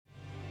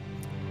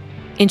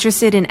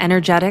Interested in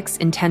energetics,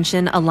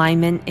 intention,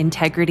 alignment,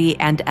 integrity,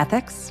 and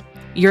ethics?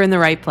 You're in the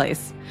right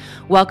place.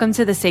 Welcome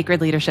to the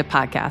Sacred Leadership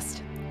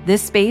Podcast.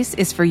 This space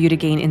is for you to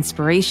gain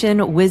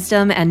inspiration,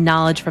 wisdom, and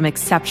knowledge from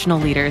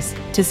exceptional leaders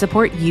to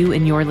support you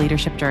in your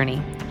leadership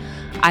journey.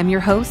 I'm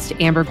your host,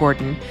 Amber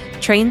Gordon,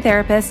 trained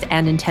therapist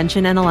and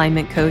intention and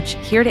alignment coach,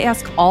 here to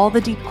ask all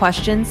the deep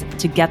questions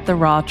to get the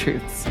raw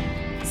truths.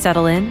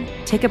 Settle in,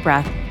 take a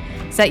breath,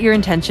 set your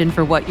intention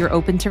for what you're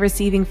open to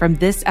receiving from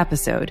this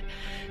episode,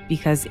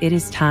 because it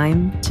is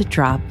time to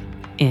drop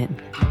in.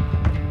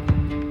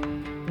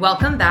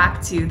 Welcome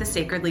back to the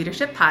Sacred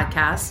Leadership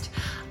Podcast.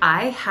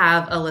 I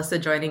have Alyssa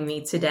joining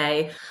me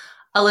today.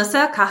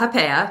 Alyssa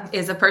Kahapea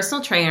is a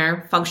personal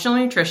trainer, functional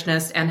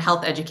nutritionist, and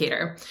health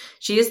educator.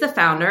 She is the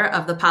founder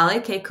of the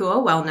Pale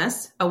Kekua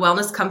Wellness, a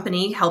wellness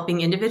company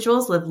helping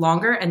individuals live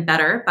longer and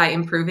better by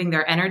improving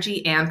their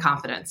energy and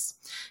confidence.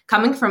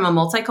 Coming from a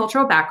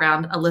multicultural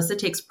background, Alyssa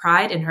takes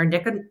pride in her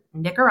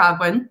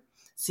Nicaraguan,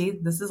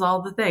 this is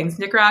all the things,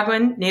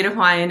 Nicaraguan, Native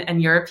Hawaiian,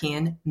 and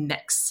European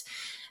mix.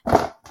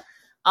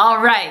 All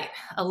right,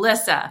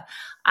 Alyssa,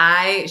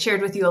 I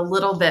shared with you a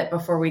little bit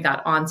before we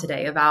got on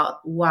today about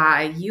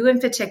why you in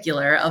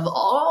particular, of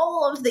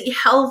all of the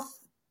health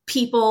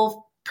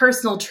people,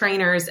 personal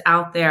trainers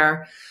out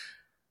there,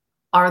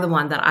 are the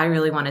one that I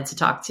really wanted to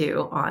talk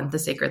to on the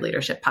Sacred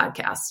Leadership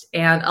Podcast.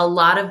 And a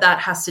lot of that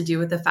has to do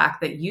with the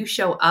fact that you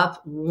show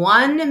up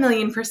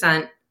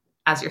 1,000,000%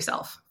 as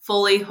yourself,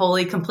 fully,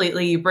 wholly,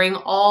 completely. You bring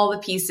all the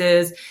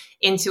pieces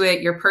into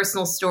it, your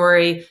personal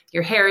story,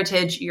 your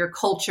heritage, your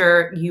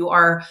culture. You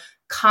are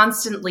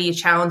constantly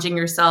challenging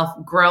yourself,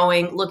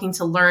 growing, looking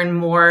to learn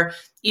more.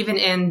 Even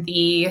in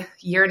the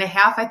year and a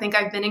half, I think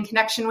I've been in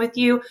connection with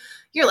you,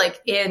 you're like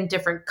in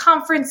different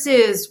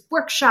conferences,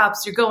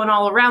 workshops, you're going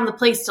all around the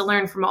place to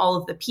learn from all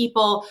of the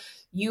people.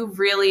 You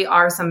really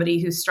are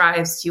somebody who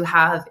strives to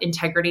have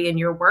integrity in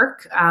your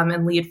work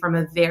and lead from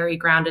a very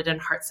grounded and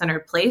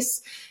heart-centered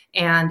place.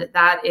 And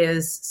that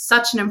is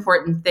such an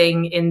important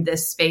thing in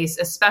this space,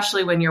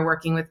 especially when you're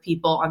working with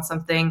people on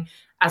something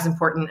as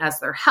important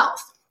as their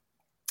health.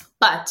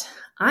 But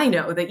I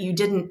know that you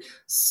didn't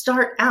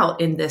start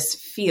out in this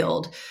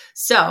field.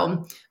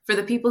 So for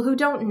the people who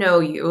don't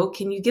know you,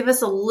 can you give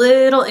us a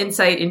little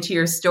insight into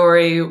your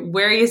story,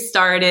 where you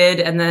started,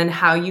 and then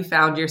how you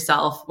found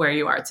yourself where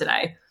you are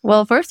today?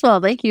 Well, first of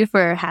all, thank you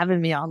for having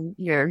me on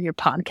your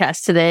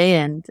podcast today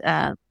and,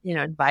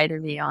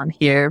 inviting me on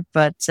here.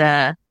 But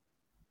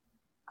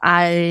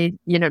I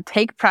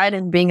take pride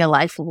in being a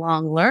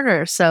lifelong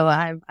learner. So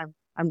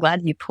I'm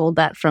glad you pulled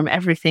that from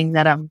everything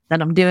that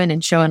I'm doing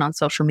and showing on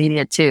social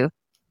media too.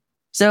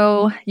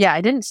 So yeah,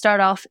 I didn't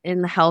start off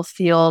in the health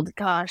field.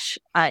 Gosh,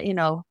 I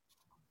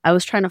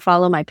was trying to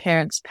follow my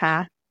parents'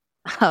 path.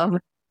 I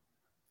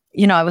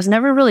was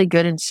never really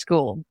good in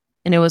school,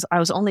 and I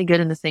was only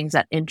good in the things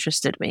that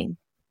interested me.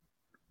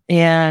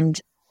 And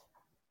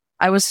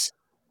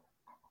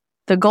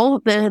their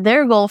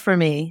goal for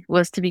me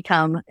was to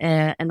become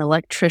an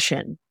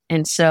electrician.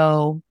 And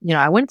so,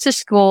 I went to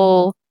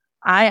school.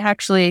 I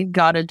actually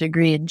got a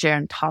degree in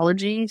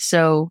gerontology,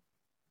 so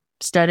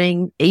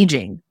studying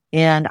aging.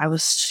 And I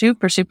was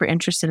super, super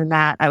interested in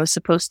that. I was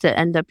supposed to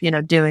end up,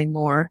 doing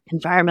more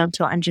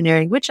environmental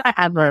engineering, which I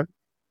have a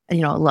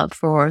love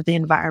for the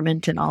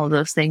environment and all of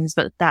those things,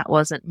 but that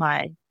wasn't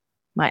my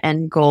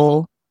end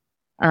goal.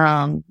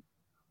 And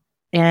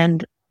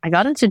I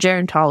got into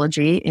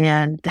gerontology,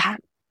 and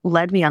that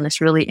led me on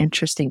this really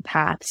interesting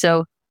path.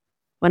 So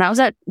when I was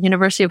at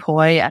University of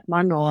Hawaii at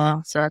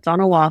Manoa, so that's on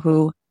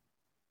Oahu,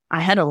 I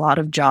had a lot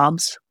of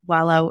jobs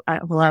while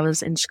I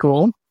was in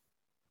school.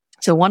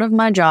 So one of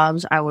my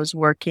jobs, I was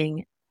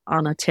working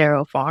on a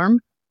taro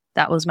farm.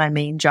 That was my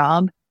main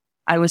job.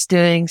 I was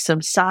doing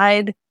some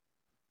side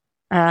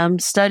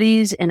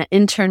studies and an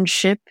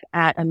internship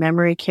at a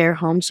memory care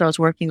home. So I was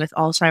working with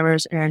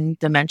Alzheimer's and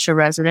dementia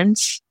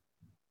residents.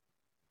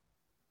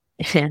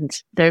 And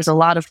there's a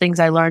lot of things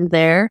I learned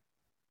there.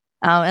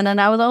 And then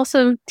I was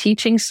also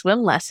teaching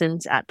swim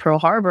lessons at Pearl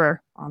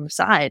Harbor on the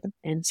side.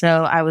 And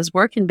so I was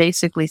working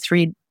basically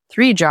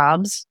three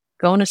jobs,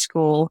 going to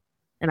school,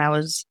 and I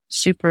was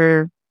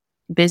super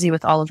busy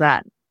with all of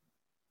that.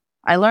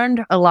 I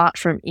learned a lot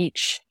from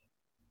each,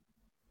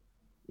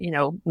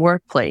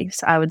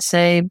 workplace. I would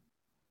say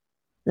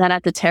that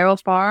at the taro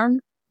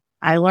farm,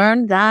 I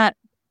learned that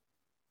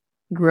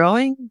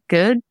growing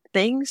good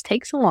things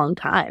takes a long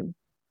time.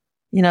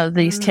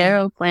 These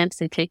taro plants,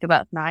 they take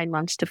about 9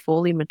 months to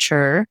fully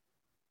mature,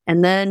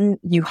 and then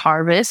you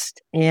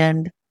harvest.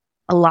 And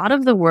a lot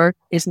of the work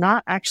is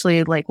not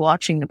actually like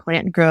watching the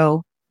plant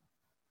grow.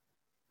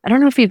 I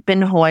don't know if you've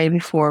been to Hawaii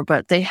before,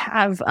 but they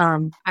have,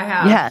 I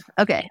have. Yeah.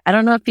 Okay. I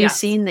don't know if you've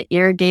seen the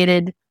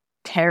irrigated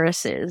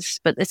terraces,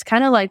 but it's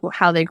kind of like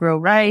how they grow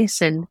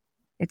rice, and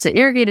it's an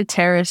irrigated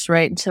terrace,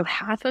 right? And so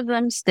half of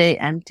them stay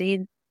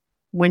emptied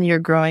when you're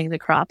growing the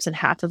crops, and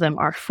half of them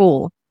are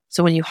full.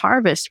 So when you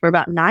harvest for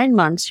about 9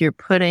 months, you're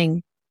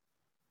putting,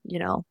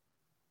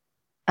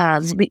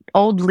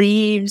 old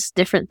leaves,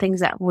 different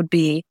things that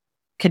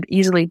could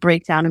easily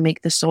break down and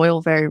make the soil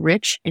very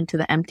rich into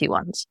the empty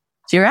ones.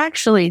 So you're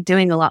actually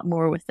doing a lot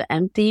more with the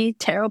empty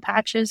taro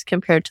patches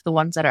compared to the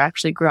ones that are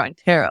actually growing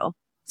taro.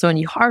 So when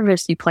you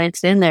harvest, you plant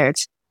it in there,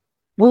 it's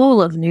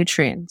full of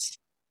nutrients.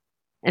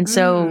 And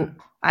so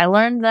I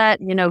learned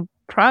that,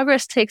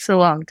 progress takes a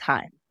long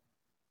time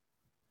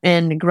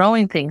and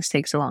growing things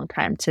takes a long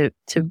time to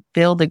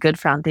build a good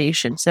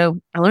foundation. So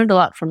I learned a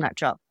lot from that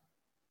job.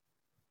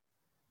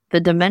 The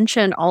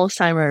dementia and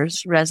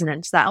Alzheimer's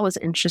residents, that was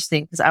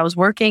interesting because I was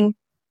working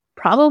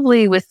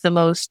probably with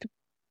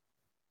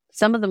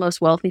some of the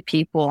most wealthy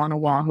people on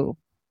Oahu.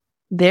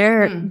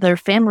 Their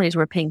families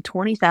were paying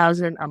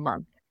 $20,000 a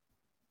month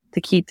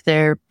to keep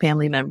their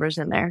family members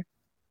in there.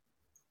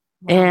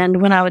 Wow.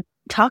 And when I would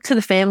talk to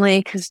the family,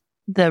 because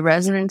the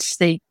residents,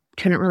 they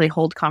couldn't really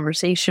hold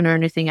conversation or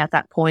anything at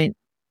that point.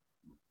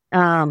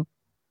 The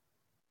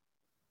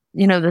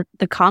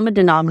common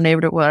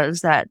denominator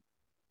was that,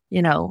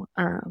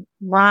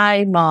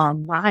 my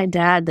mom, my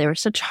dad, they were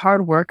such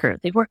hard workers.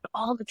 They worked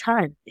all the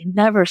time. They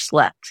never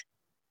slept.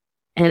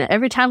 And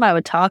every time I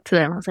would talk to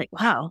them, I was like,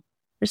 wow,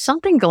 there's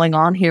something going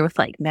on here with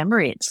like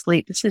memory and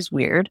sleep. This is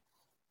weird.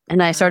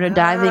 And I started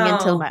diving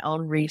into my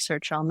own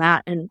research on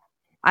that. And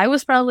I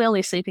was probably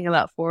only sleeping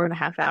about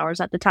 4.5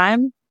 hours at the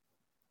time.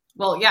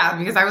 Well, yeah,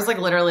 because I was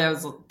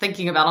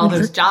thinking about all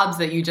those jobs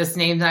that you just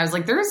named. And I was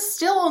like, there's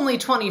still only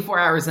 24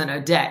 hours in a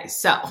day.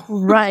 So,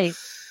 right.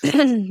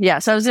 Yeah.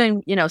 So I was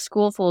doing,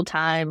 school full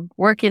time,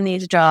 working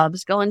these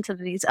jobs, going to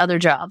these other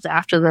jobs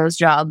after those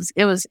jobs.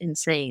 It was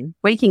insane.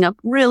 Waking up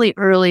really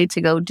early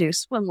to go do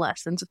swim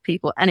lessons with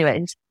people.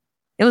 Anyways,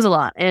 it was a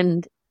lot.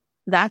 And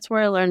that's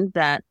where I learned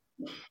that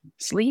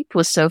sleep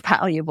was so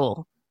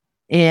valuable.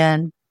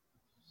 And,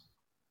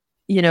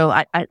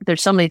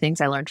 there's so many things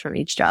I learned from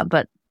each job,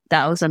 but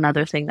that was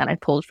another thing that I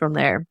pulled from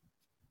there.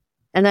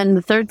 And then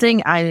the third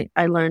thing I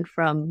learned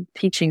from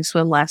teaching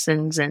swim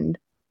lessons and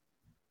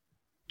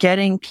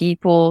getting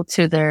people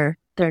to their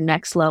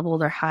next level,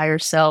 their higher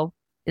self,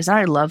 is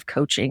I love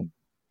coaching.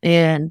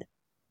 And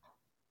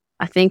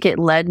I think it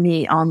led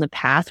me on the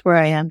path where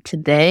I am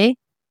today.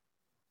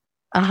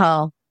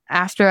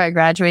 After I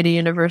graduated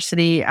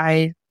university,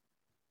 I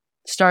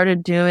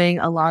started doing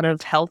a lot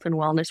of health and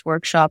wellness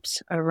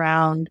workshops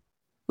around,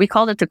 we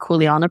called it the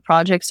Kuleana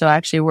Project. So I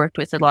actually worked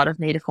with a lot of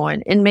Native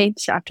Hawaiian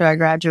inmates after I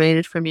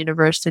graduated from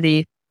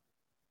university.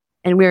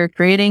 And we were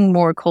creating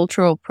more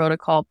cultural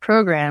protocol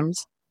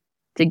programs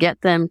to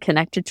get them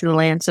connected to the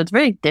land. So it's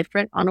very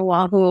different on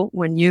Oahu.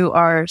 When you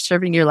are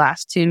serving your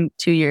last two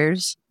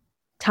years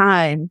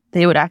time,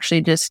 they would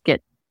actually just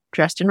get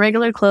dressed in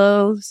regular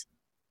clothes.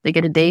 They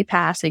get a day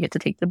pass. They get to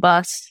take the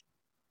bus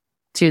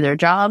to their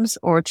jobs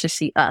or to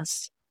see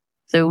us.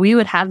 So we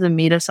would have them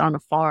meet us on a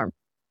farm.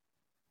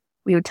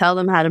 We would tell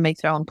them how to make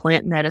their own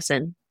plant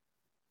medicine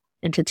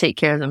and to take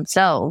care of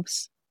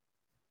themselves,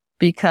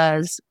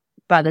 because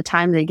by the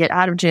time they get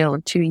out of jail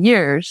in 2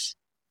 years,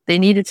 they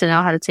needed to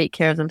know how to take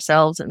care of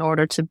themselves in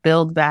order to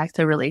build back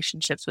their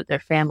relationships with their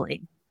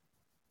family.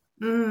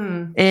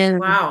 And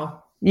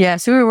wow. Yeah,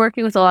 so we were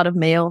working with a lot of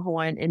male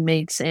Hawaiian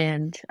inmates,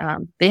 and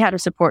they had a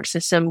support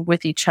system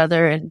with each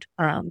other, and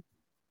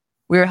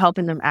we were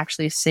helping them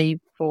actually save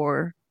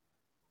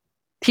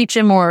teach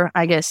them more,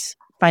 I guess,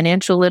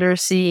 financial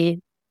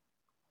literacy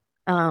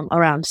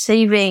around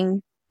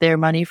saving their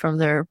money from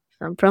their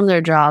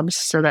jobs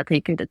so that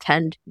they could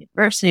attend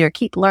university or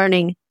keep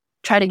learning,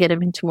 try to get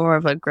them into more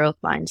of a growth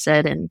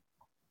mindset. And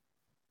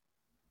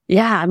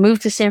yeah, I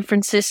moved to San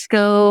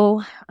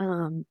Francisco.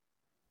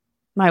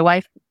 My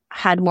wife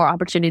had more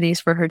opportunities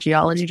for her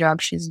geology job.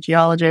 She's a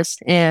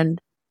geologist. And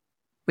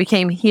we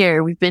came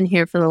here. We've been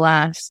here for the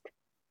last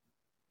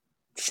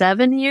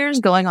 7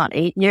 years, going on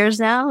 8 years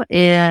now.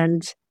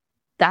 And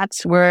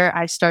that's where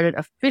I started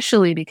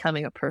officially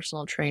becoming a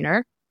personal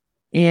trainer.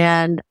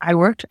 And I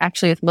worked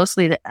actually with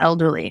mostly the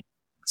elderly.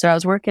 So I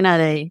was working at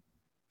a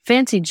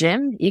fancy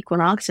gym,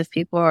 Equinox. If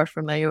people are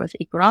familiar with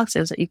Equinox,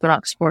 it was an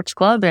Equinox Sports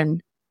Club.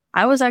 And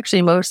I was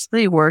actually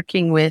mostly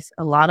working with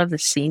a lot of the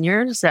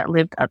seniors that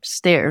lived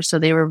upstairs. So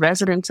they were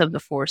residents of the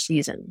Four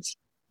Seasons.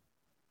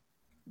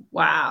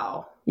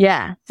 Wow.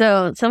 Yeah.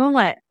 So some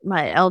of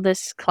my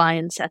eldest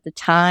clients at the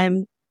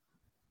time,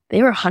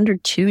 they were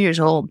 102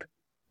 years old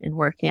and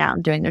working out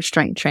and doing their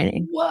strength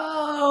training.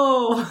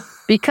 Whoa.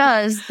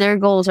 Because their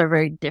goals are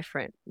very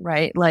different,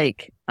 right?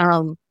 Like,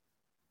 I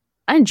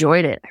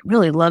enjoyed it. I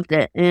really loved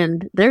it.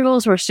 And their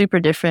goals were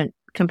super different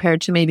compared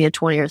to maybe a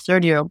 20 or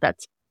 30-year-old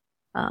that's,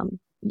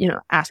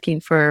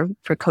 asking for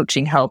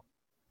coaching help.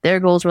 Their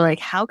goals were like,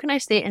 how can I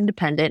stay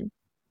independent?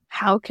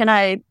 How can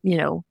I,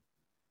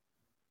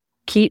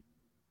 keep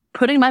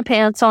putting my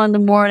pants on in the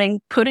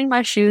morning, putting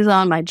my shoes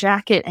on, my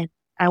jacket, and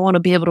I want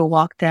to be able to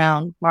walk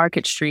down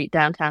Market Street,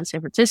 downtown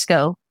San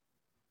Francisco,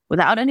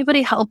 without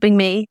anybody helping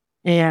me.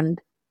 And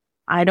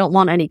I don't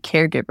want any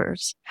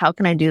caregivers. How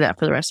can I do that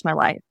for the rest of my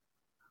life?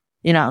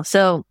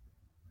 So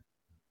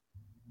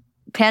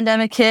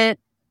pandemic hit.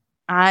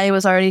 I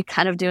was already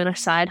kind of doing a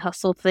side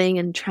hustle thing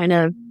and trying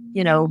to,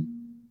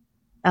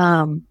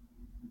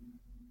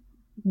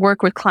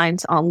 work with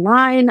clients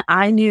online.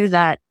 I knew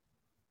that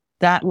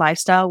that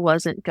lifestyle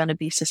wasn't going to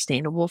be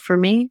sustainable for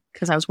me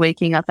because I was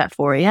waking up at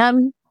 4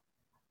 a.m.,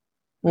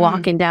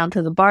 walking down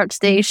to the BART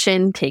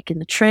station, taking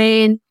the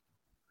train,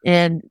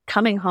 and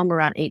coming home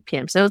around 8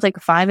 p.m. So it was like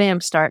a 5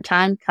 a.m. start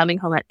time, coming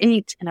home at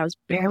 8, and I was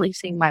barely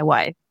seeing my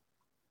wife.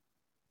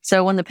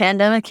 So when the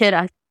pandemic hit,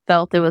 I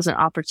felt there was an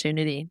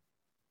opportunity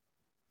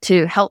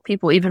to help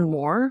people even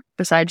more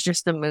besides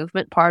just the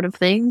movement part of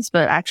things,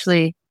 but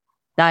actually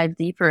dive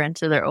deeper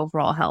into their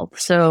overall health.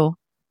 So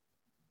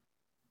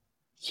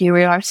here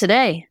we are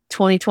today,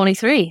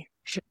 2023.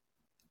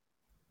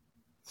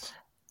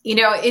 You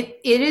know, it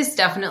is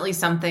definitely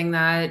something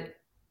that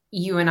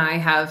you and I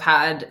have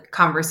had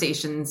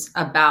conversations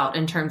about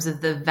in terms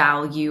of the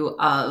value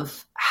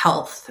of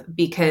health,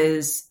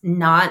 because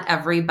not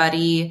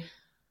everybody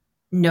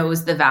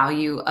knows the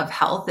value of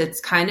health.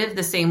 It's kind of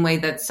the same way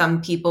that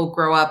some people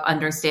grow up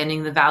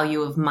understanding the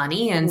value of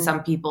money and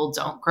some people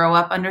don't grow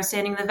up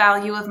understanding the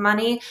value of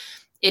money.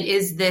 It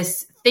is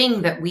this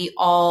thing that we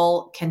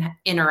all can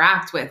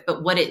interact with,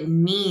 but what it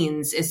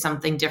means is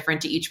something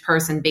different to each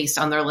person based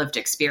on their lived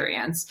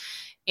experience.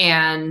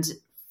 And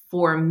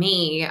for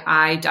me,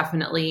 I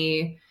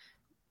definitely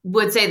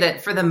would say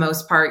that for the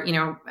most part, you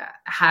know,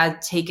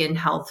 had taken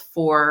health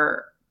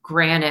for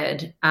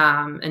granted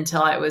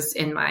until I was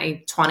in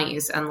my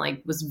 20s and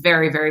like was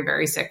very, very,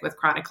 very sick with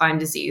chronic Lyme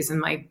disease, and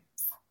my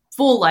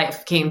full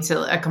life came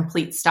to a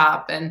complete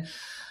stop. And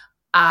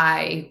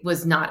I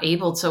was not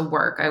able to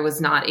work. I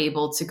was not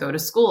able to go to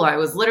school. I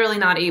was literally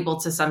not able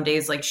to some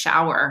days like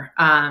shower.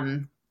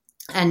 And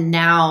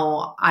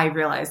now I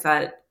realize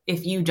that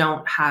if you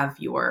don't have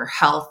your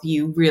health,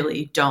 you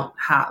really don't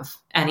have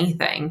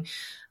anything.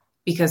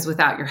 Because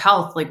without your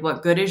health, like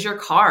what good is your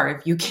car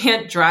if you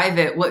can't drive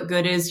it? What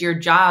good is your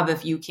job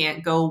if you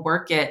can't go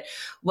work it?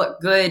 What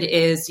good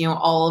is, you know,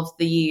 all of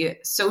the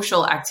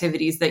social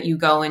activities that you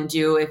go and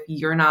do if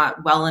you're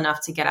not well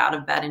enough to get out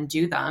of bed and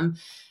do them?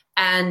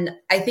 And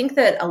I think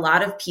that a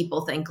lot of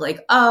people think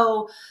like,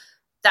 oh,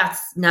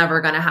 that's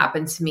never going to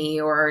happen to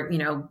me, or, you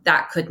know,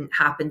 that couldn't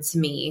happen to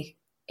me.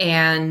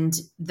 And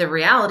the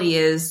reality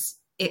is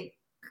it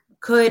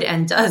could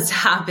and does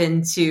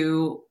happen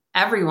to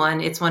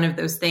everyone. It's one of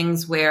those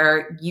things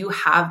where you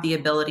have the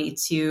ability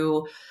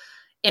to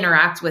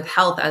interact with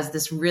health as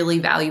this really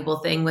valuable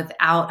thing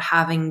without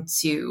having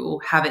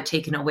to have it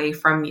taken away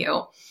from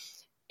you.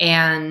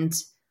 And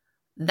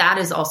that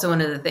is also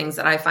one of the things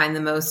that I find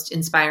the most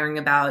inspiring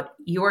about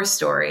your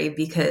story,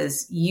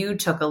 because you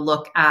took a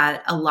look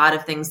at a lot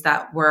of things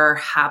that were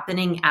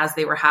happening as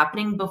they were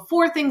happening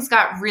before things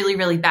got really,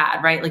 really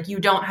bad, right? Like you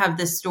don't have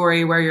this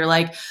story where you're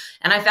like,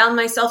 and I found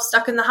myself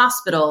stuck in the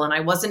hospital and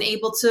I wasn't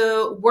able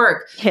to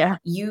work. Yeah.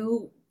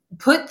 You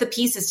put the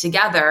pieces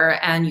together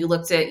and you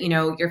looked at, you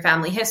know, your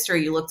family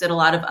history. You looked at a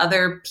lot of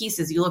other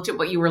pieces. You looked at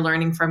what you were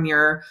learning from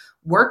your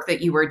work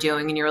that you were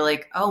doing. And you were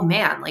like, oh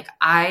man, like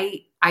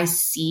I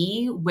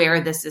see where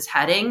this is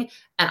heading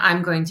and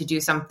I'm going to do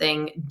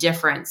something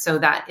different so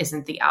that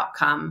isn't the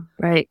outcome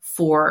right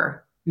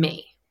for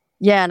me.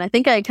 Yeah. And I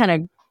think I kind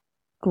of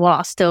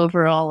glossed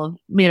over all of,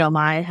 you know,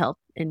 my health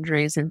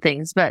injuries and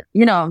things, but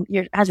you know,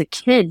 as a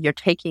kid, you're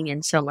taking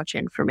in so much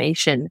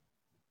information.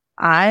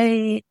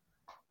 I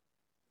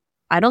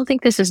don't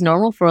think this is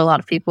normal for a lot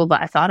of people, but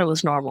I thought it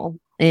was normal.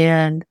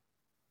 And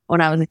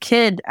when I was a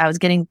kid, I was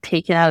getting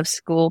taken out of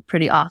school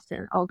pretty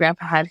often. Oh,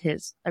 grandpa had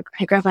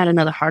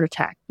another heart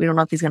attack. We don't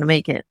know if he's going to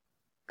make it.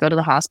 Go to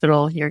the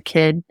hospital. You're a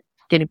kid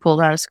getting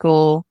pulled out of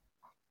school.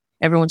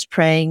 Everyone's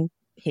praying,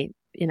 you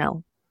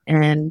know,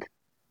 and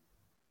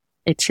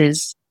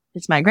it's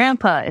my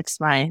grandpa. It's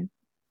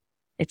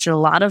a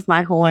lot of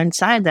my whole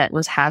inside that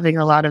was having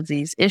a lot of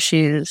these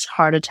issues,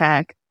 heart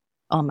attack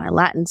on my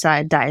Latin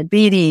side,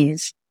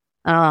 diabetes,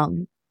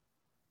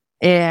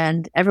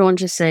 and everyone's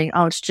just saying,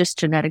 oh, it's just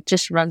genetic,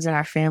 just runs in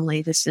our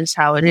family. This is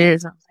how it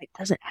is. I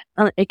was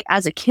like,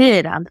 as a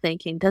kid, I'm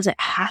thinking, does it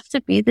have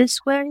to be this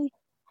way?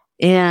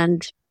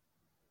 And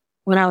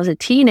when I was a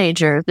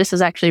teenager, this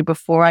is actually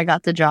before I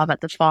got the job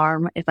at the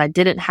farm. If I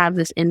didn't have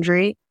this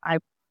injury, I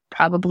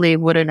probably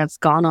wouldn't have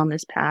gone on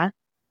this path.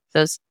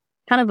 So it's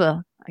kind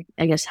of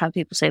I guess how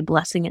people say,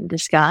 blessing in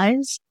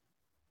disguise.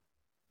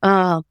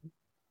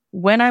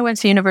 When I went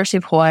to University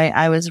of Hawaii,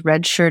 I was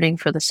redshirting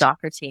for the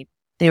soccer team.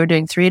 They were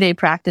doing 3-day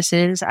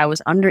practices. I was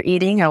under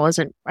eating.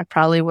 I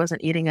probably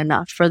wasn't eating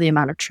enough for the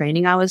amount of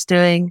training I was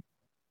doing.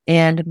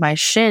 And my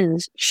shin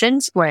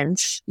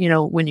splints, you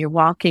know, when you're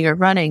walking or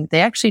running,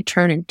 they actually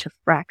turn into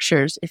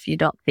fractures if you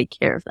don't take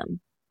care of them.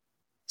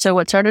 So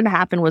what started to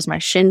happen was my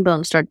shin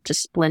bones started to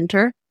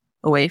splinter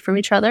away from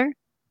each other.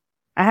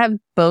 I have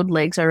bowed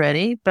legs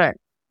already,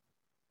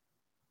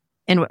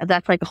 and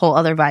that's like a whole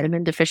other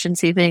vitamin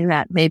deficiency thing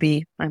that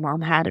maybe my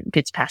mom had. It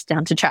gets passed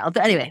down to child.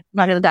 But anyway, I'm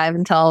not going to dive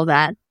into all of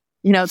that.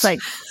 You know, it's like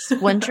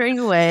splintering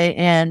away,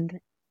 and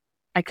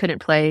I couldn't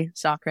play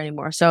soccer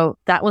anymore. So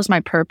that was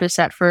my purpose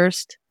at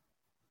first.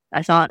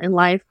 I thought in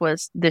life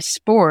was this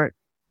sport.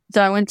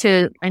 So I went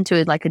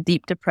into like a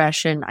deep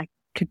depression. I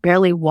could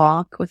barely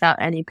walk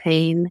without any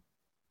pain.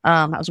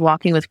 I was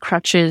walking with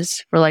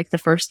crutches for like the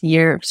first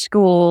year of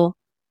school.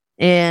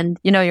 And,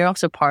 you know, you're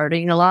also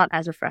partying a lot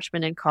as a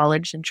freshman in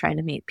college and trying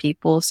to meet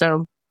people.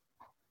 So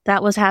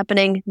that was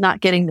happening, not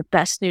getting the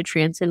best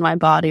nutrients in my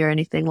body or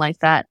anything like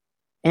that.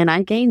 And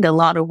I gained a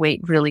lot of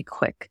weight really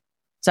quick.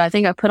 So I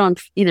think I put on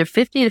either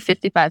 50 to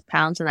 55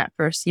 pounds in that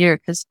first year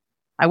because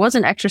I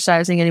wasn't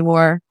exercising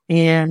anymore.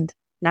 And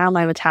now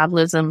my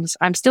metabolism's,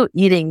 I'm still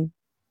eating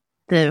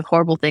the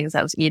horrible things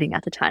I was eating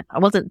at the time. I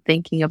wasn't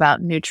thinking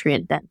about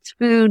nutrient dense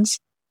foods.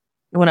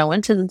 When I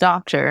went to the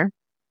doctor,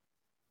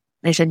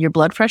 they said, your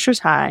blood pressure's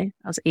high.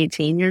 I was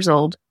 18 years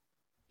old,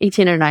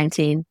 18 or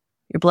 19.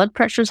 Your blood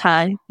pressure's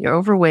high. You're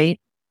overweight.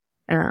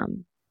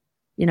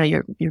 You know,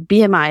 your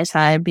BMI is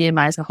high.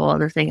 BMI is a whole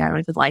other thing. I don't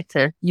even like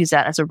to use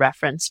that as a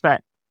reference,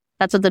 but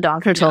that's what the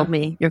doctor told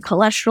me. Your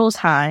cholesterol's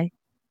high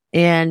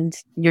and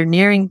you're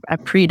nearing a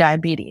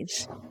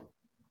pre-diabetes.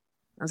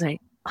 I was like,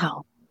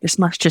 oh, this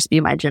must just be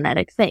my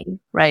genetic thing,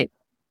 right?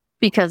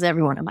 Because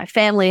everyone in my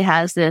family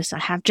has this. I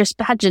have just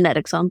bad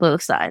genetics on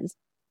both sides.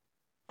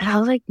 And I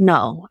was like,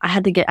 no, I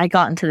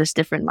got into this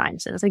different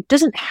mindset. I was like, it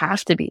doesn't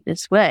have to be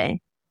this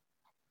way.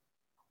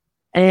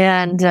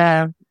 And,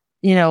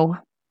 you know,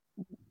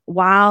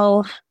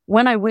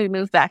 when I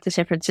moved back to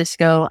San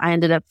Francisco, I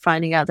ended up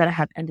finding out that I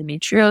have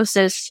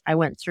endometriosis. I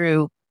went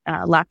through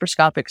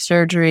laparoscopic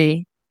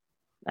surgery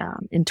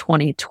in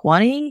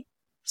 2020,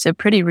 so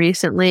pretty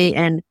recently,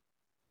 and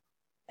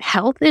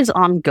health is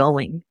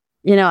ongoing.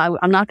 You know,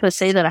 I'm not going to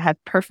say that I have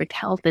perfect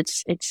health.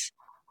 It's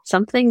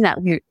something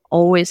that we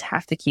always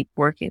have to keep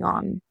working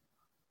on.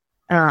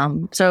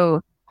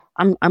 So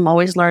I'm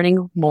always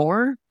learning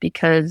more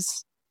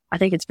because I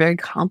think it's very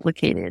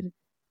complicated.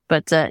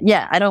 But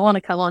yeah, I don't want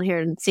to come on here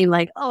and seem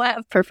like, oh, I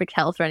have perfect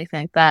health or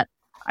anything like that.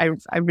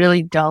 I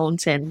really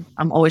don't, and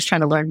I'm always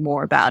trying to learn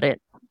more about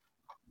it.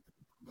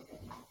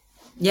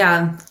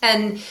 Yeah,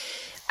 and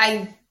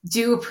I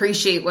do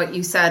appreciate what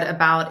you said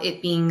about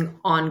it being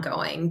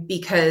ongoing,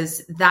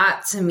 because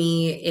that to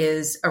me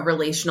is a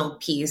relational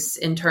piece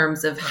in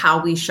terms of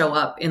how we show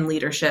up in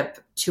leadership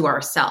to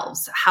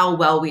ourselves, how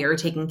well we are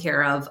taking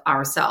care of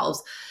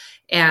ourselves.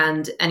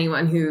 And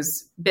anyone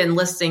who's been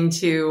listening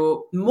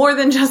to more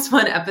than just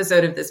one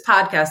episode of this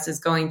podcast is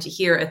going to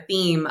hear a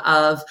theme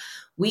of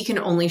we can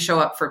only show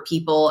up for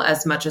people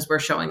as much as we're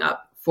showing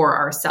up for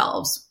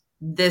ourselves.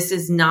 This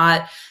is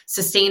not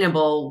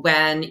sustainable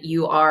when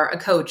you are a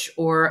coach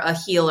or a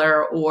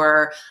healer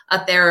or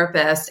a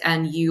therapist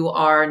and you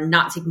are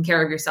not taking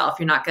care of yourself.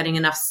 You're not getting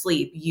enough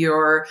sleep.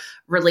 Your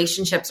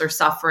relationships are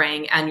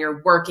suffering and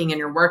you're working and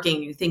you're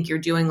working. You think you're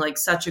doing like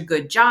such a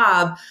good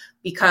job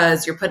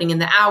because you're putting in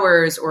the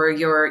hours, or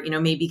you're,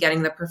 maybe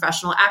getting the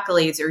professional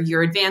accolades, or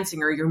you're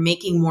advancing, or you're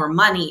making more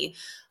money.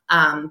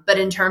 But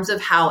in terms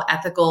of how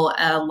ethical,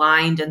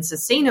 aligned, and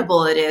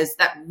sustainable it is,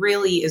 that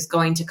really is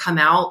going to come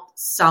out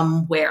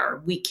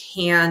somewhere. We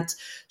can't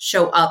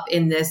show up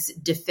in this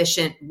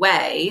deficient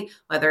way,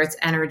 whether it's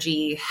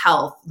energy,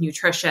 health,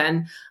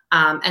 nutrition,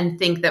 and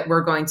think that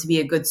we're going to be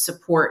a good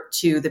support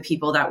to the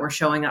people that we're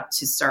showing up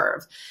to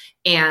serve.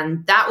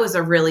 And that was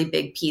a really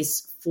big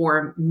piece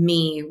for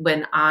me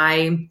when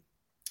I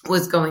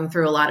was going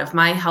through a lot of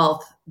my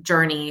health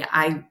journey.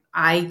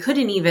 I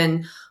couldn't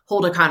even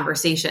hold a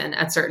conversation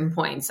at certain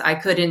points. I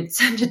couldn't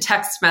send a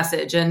text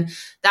message. And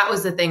that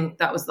was the thing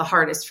that was the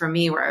hardest for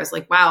me, where I was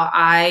like, wow,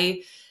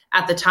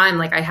 at the time,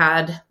 like I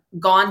had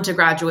gone to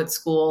graduate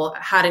school,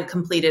 hadn't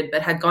completed,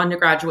 but had gone to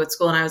graduate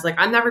school. And I was like,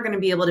 I'm never going to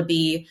be able to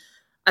be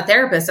a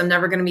therapist. I'm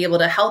never going to be able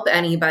to help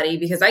anybody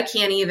because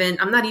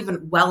I'm not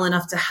even well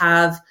enough to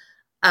have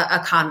a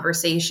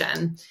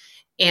conversation.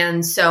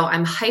 And so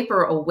I'm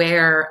hyper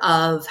aware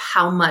of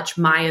how much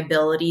my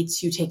ability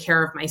to take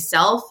care of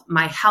myself,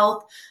 my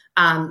health,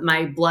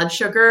 my blood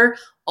sugar,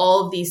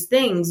 all of these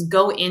things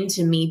go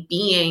into me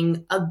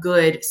being a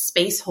good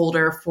space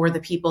holder for the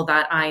people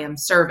that I am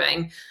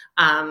serving.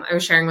 I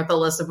was sharing with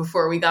Alyssa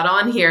before we got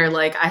on here,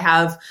 like I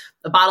have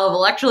a bottle of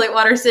electrolyte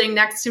water sitting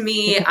next to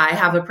me. I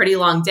have a pretty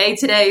long day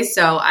today.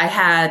 So I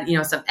had,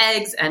 some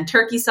eggs and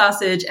turkey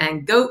sausage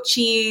and goat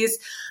cheese.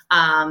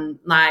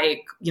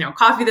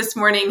 Coffee this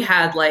morning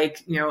had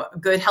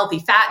good healthy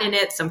fat in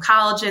it, some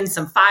collagen,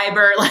 some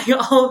fiber, like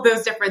all of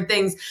those different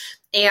things.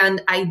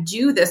 And I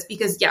do this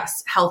because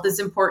yes, health is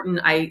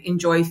important. I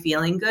enjoy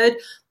feeling good,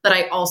 but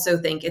I also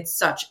think it's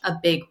such a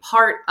big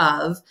part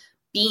of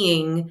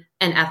being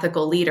an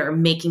ethical leader,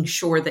 making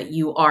sure that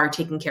you are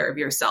taking care of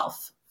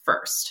yourself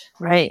first.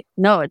 Right.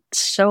 No, it's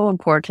so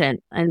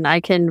important. And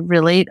I can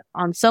relate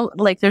on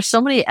there's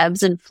so many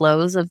ebbs and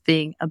flows of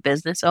being a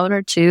business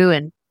owner too,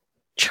 and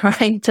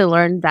trying to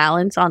learn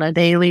balance on a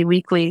daily,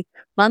 weekly,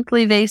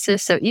 monthly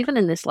basis. So even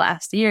in this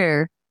last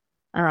year,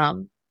 I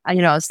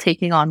was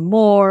taking on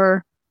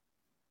more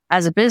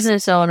as a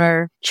business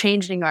owner,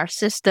 changing our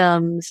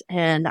systems,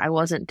 and I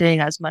wasn't doing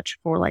as much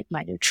for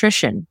my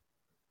nutrition.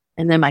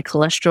 And then my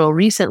cholesterol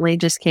recently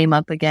just came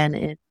up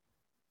again.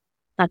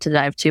 Not to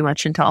dive too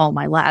much into all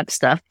my lab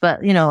stuff,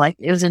 but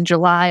it was in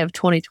July of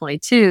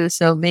 2022.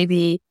 So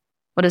maybe,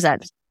 what is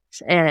that?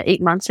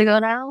 8 months ago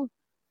now.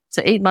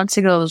 So 8 months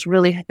ago,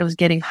 it was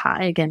getting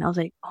high again. I was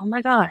like, oh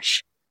my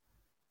gosh,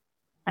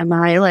 am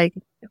I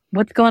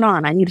what's going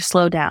on? I need to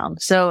slow down.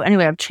 So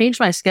anyway, I've changed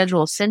my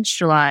schedule since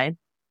July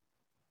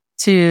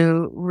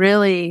to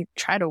really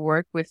try to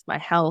work with my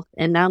health.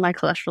 And now my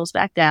cholesterol's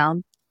back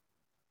down.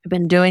 I've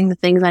been doing the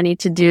things I need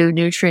to do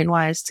nutrient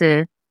wise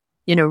to,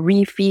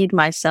 refeed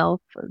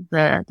myself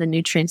the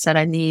nutrients that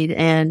I need.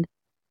 And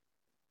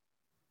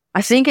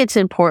I think it's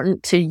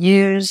important to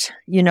use,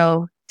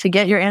 to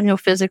get your annual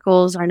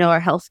physicals. I know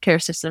our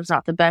healthcare system's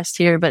not the best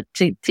here, but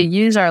to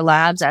use our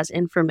labs as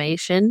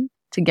information,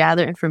 to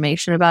gather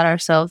information about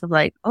ourselves of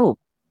like, oh,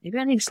 maybe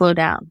I need to slow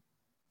down.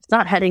 It's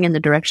not heading in the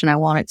direction I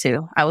want it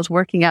to. I was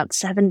working out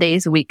 7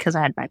 days a week because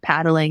I had my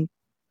paddling.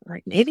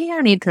 Like, maybe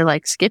I need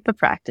to skip a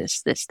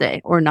practice this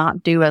day or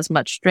not do as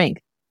much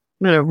strength.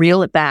 I'm going to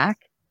reel it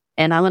back,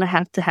 and I'm going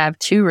to have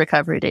 2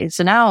 recovery days.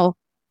 So now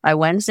my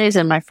Wednesdays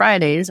and my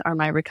Fridays are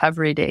my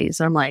recovery days.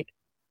 I'm like,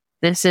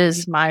 this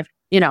is my,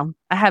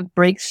 I have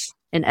breaks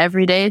in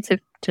every day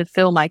to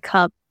fill my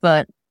cup,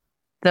 but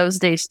those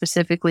days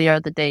specifically are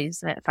the days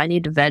that if I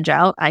need to veg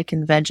out, I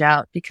can veg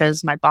out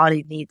because my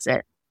body needs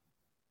it.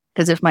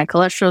 Because if my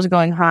cholesterol is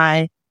going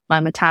high, my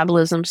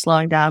metabolism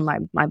slowing down,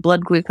 my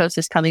blood glucose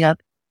is coming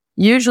up,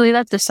 usually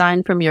that's a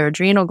sign from your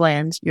adrenal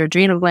glands. Your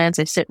adrenal glands,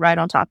 they sit right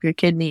on top of your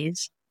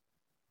kidneys.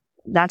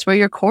 That's where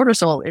your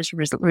cortisol is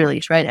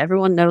released, right?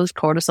 Everyone knows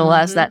cortisol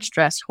as that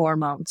stress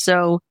hormone.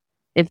 So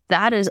if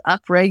that is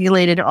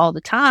upregulated all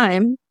the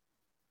time,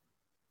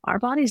 our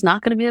body's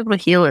not going to be able to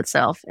heal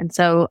itself. And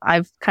so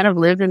I've kind of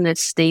lived in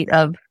this state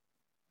of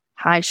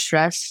high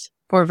stress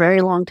for a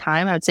very long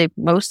time. I would say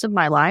most of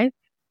my life.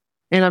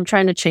 And I'm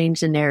trying to change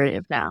the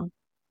narrative now.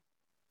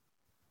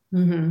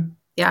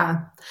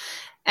 Yeah.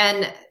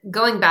 And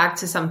going back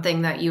to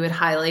something that you had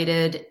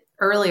highlighted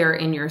earlier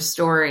in your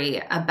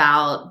story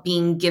about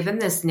being given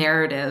this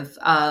narrative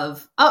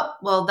of, oh,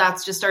 well,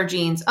 that's just our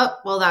genes. Oh,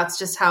 well, that's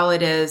just how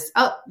it is.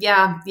 Oh,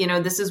 yeah,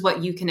 this is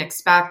what you can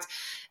expect.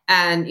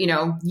 And,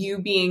 you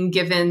being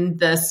given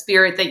the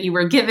spirit that you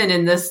were given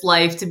in this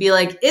life to be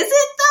like, is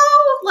it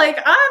though? Like,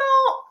 I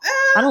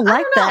don't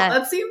like that.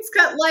 That seems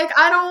like,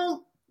 I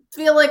don't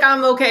feel like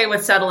I'm okay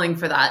with settling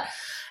for that.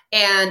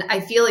 And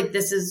I feel like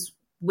this is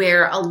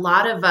where a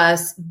lot of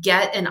us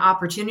get an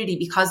opportunity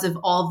because of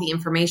all the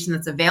information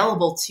that's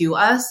available to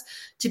us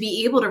to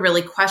be able to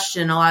really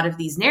question a lot of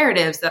these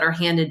narratives that are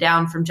handed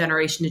down from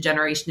generation to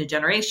generation to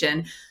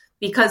generation.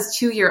 Because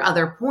to your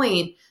other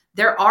point,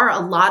 there are a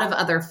lot of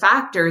other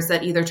factors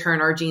that either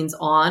turn our genes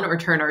on or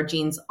turn our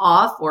genes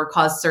off or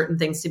cause certain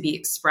things to be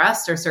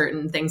expressed or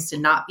certain things to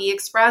not be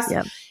expressed.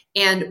 Yep.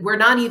 And we're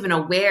not even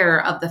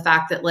aware of the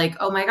fact that like,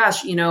 oh my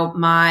gosh,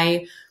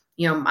 my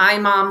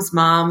mom's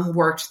mom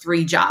worked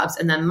 3 jobs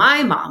and then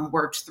my mom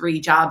worked 3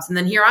 jobs. And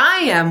then here I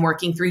am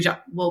working 3 jobs.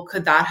 Well,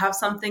 could that have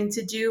something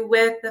to do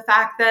with the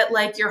fact that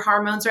like your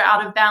hormones are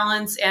out of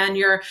balance and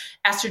you're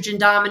estrogen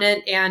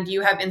dominant and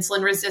you have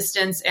insulin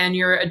resistance and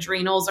your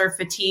adrenals are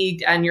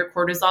fatigued and your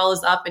cortisol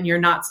is up and you're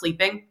not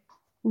sleeping?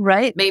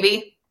 Right.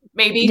 Maybe.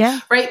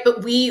 Yeah. Right.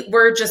 But we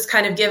were just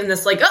kind of given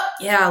this like, oh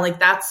yeah, like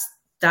that's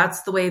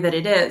the way that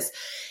it is.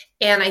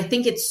 And I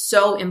think it's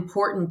so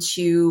important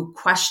to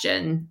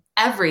question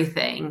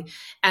everything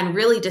and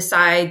really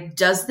decide,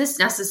 does this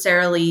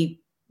necessarily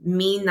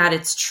mean that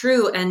it's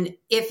true? And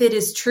if it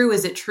is true,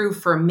 is it true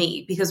for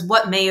me? Because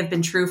what may have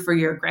been true for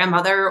your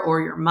grandmother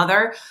or your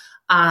mother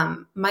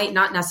might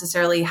not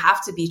necessarily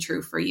have to be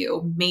true for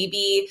you.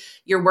 Maybe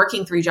you're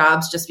working 3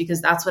 jobs just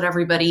because that's what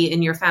everybody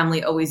in your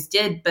family always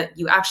did, but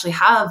you actually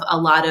have a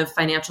lot of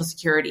financial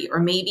security, or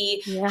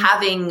maybe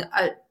having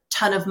a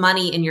ton of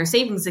money in your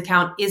savings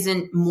account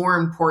isn't more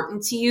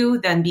important to you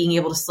than being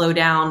able to slow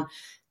down,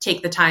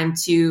 take the time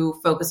to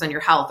focus on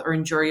your health or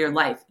enjoy your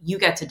life. You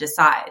get to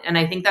decide. And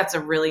I think that's a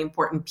really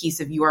important piece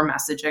of your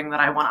messaging that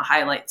I want to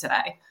highlight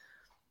today.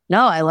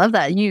 No, I love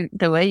that.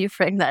 The way you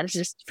frame that is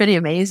just pretty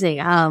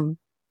amazing.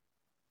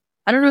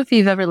 I don't know if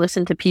you've ever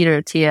listened to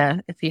Peter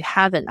Attia. If you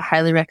haven't, I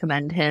highly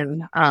recommend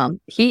him.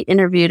 He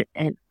interviewed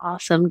an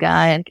awesome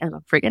guy, and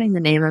I'm forgetting the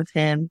name of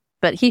him,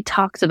 but he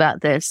talks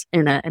about this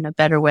in a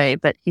better way.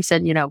 But he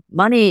said,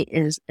 money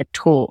is a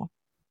tool,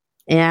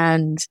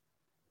 and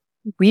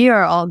we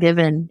are all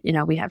given,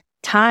 we have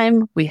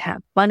time, we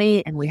have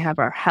money, and we have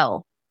our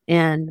health.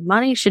 And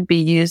money should be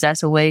used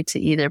as a way to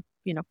either,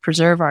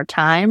 preserve our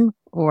time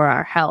or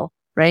our health,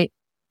 right?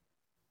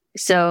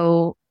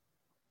 So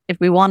if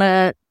we want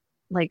to,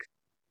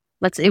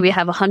 let's say we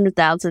have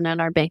 100,000 in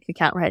our bank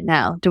account right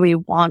now. Do we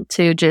want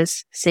to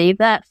just save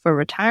that for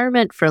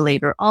retirement for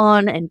later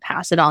on and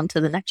pass it on to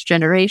the next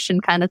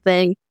generation kind of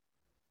thing?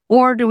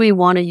 Or do we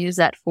want to use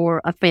that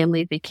for a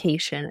family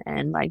vacation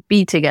and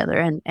be together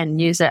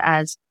and use it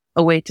as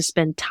a way to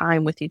spend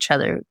time with each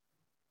other?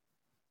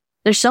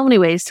 There's so many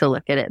ways to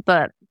look at it,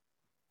 but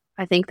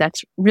I think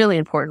that's really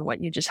important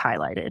what you just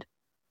highlighted.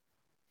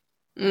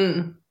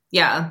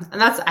 Yeah. And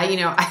that's,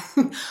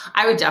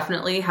 I would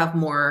definitely have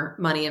more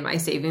money in my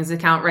savings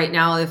account right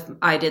now if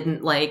I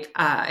didn't I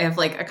have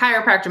a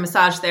chiropractor,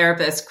 massage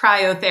therapist,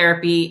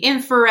 cryotherapy,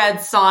 infrared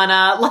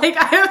sauna,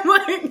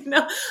 I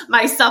have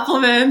my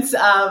supplements,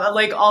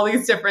 all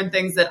these different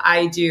things that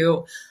I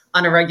do.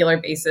 on a regular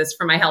basis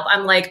for my health.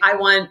 I'm like, I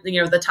want,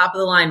 the top of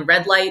the line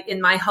red light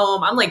in my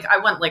home. I'm like, I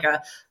want like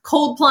a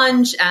cold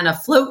plunge and a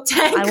float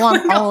tank. I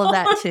want all of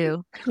that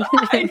too.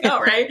 I know,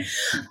 right?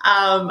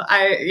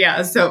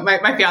 So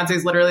my fiance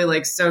is literally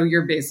like, so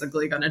you're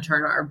basically going to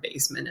turn our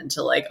basement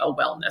into like a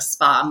wellness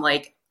spa. I'm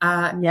like,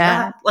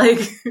 yeah, like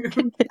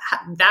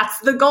that's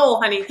the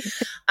goal, honey.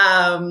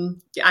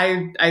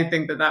 I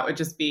think that would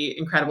just be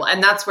incredible.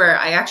 And that's where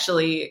I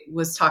actually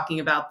was talking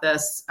about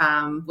this,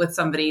 with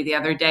somebody the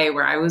other day,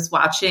 where I was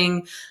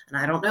watching, and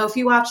I don't know if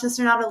you watch this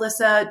or not,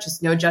 Alyssa,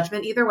 just no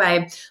judgment either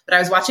way, but I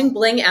was watching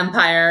Bling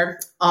Empire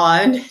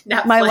on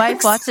Netflix. My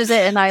wife watches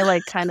it and I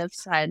like kind of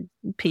side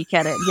peek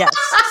at it. Yes.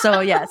 So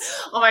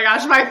yes. Oh my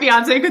gosh, my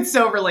fiance could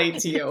so relate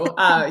to you.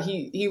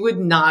 He would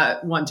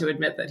not want to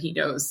admit that he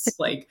knows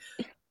like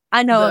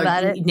I know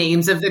about it.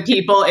 Names of the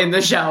people in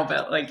the show,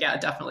 but like, yeah,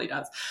 it definitely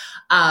does.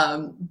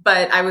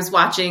 But I was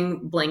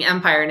watching Bling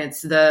Empire, and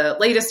it's the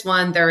latest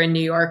one. They're in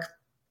New York.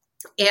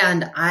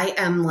 And I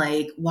am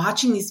like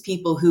watching these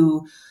people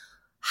who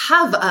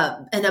have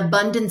an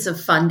abundance of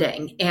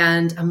funding.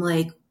 And I'm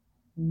like,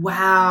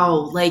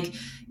 wow, like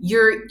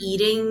you're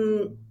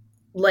eating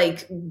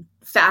like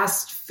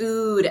fast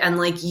food and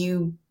like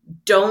you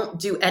don't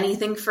do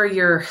anything for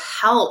your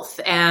health.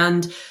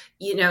 And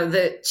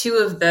the two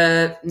of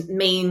the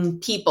main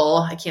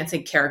people, I can't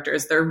say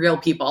characters, they're real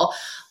people.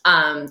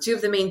 Two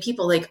of the main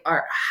people like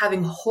are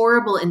having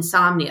horrible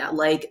insomnia,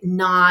 like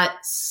not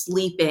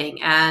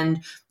sleeping.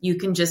 And you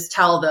can just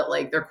tell that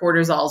like their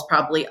cortisol is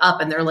probably up,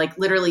 and they're like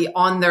literally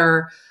on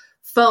their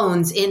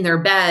phones in their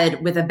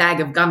bed with a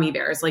bag of gummy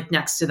bears like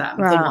next to them.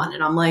 Wow. The one.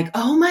 And I'm like,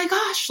 oh my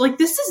gosh, like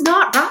this is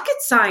not rocket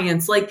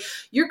science. Like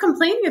you're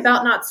complaining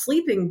about not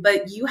sleeping,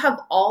 but you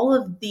have all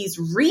of these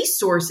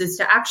resources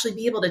to actually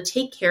be able to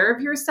take care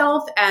of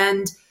yourself.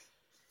 And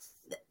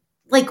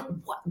like,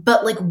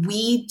 but like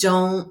we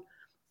don't,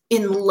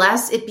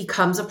 unless it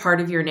becomes a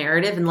part of your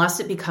narrative, unless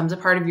it becomes a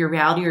part of your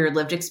reality or your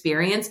lived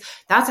experience,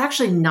 that's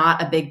actually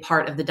not a big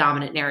part of the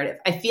dominant narrative.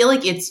 I feel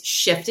like it's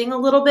shifting a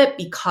little bit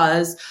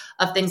because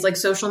of things like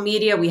social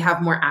media. We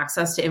have more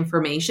access to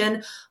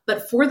information,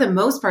 but for the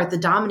most part, the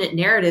dominant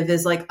narrative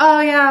is like,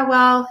 oh yeah,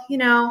 well,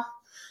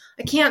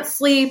 I can't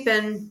sleep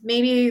and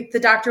maybe the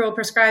doctor will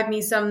prescribe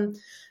me some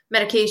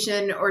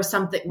medication or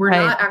something. We're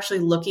not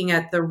actually looking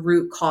at the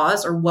root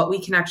cause or what we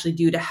can actually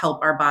do to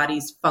help our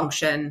bodies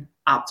function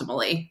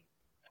optimally.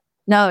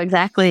 No,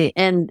 exactly.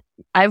 And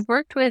I've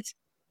worked with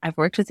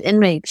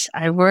inmates.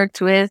 I've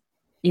worked with,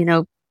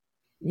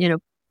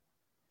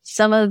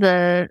 some of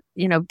the,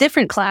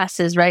 different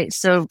classes, right?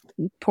 So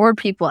poor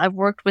people. I've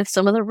worked with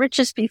some of the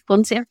richest people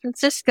in San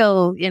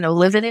Francisco,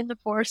 living in the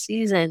Four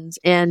Seasons.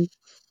 And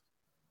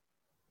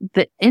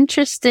the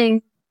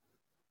interesting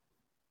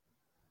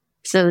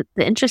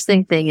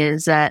thing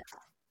is that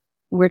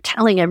we're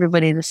telling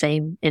everybody the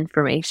same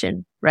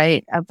information,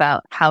 right?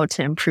 About how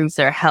to improve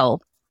their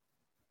health.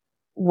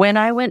 When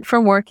I went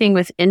from working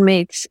with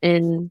inmates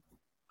in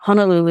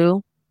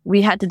Honolulu,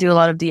 we had to do a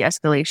lot of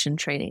de-escalation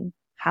training,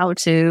 how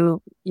to,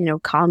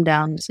 calm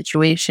down the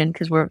situation,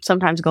 because we're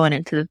sometimes going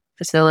into the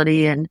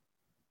facility and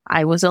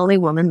I was the only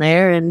woman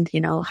there. And,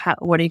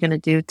 what are you going to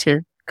do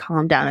to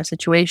calm down a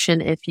situation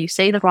if you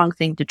say the wrong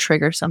thing to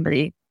trigger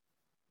somebody?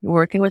 We're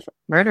working with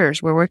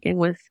murderers. We're working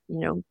with,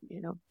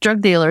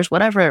 drug dealers,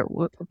 whatever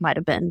it might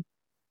have been.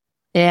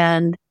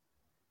 And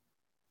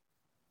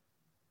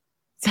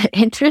the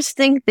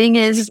interesting thing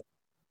is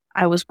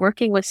I was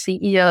working with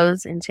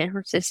CEOs in San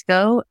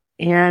Francisco,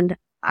 and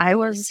I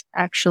was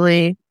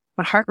actually,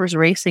 my heart was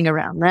racing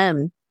around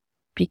them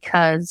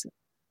because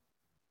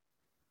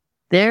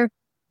their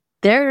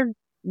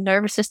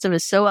nervous system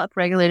is so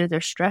upregulated,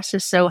 their stress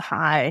is so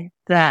high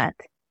that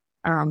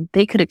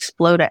they could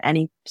explode at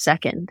any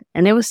second.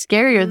 And it was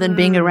scarier than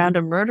being around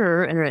a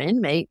murderer and an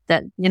inmate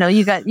that,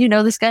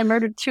 this guy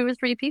murdered 2 or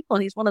 3 people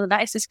and he's one of the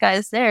nicest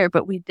guys there.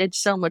 But we did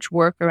so much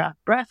work around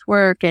breath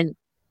work and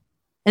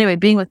anyway,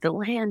 being with the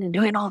land and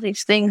doing all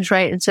these things.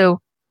 Right. And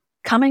so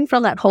coming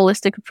from that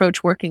holistic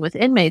approach, working with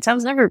inmates, I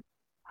was never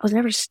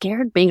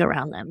scared being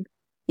around them,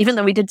 even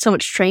though we did so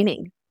much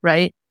training.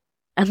 Right.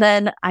 And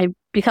then I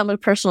become a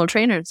personal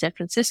trainer in San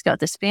Francisco at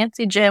this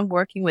fancy gym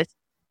working with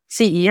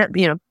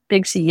CEO,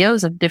 big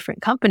CEOs of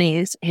different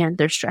companies, and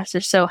their stress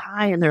is so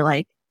high and they're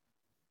like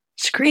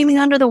screaming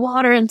under the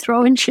water and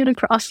throwing shit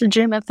across the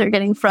gym if they're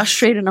getting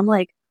frustrated. And I'm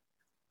like,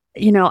 I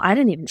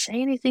didn't even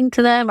say anything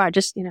to them. I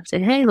just,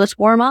 said, hey, let's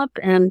warm up.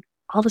 And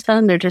all of a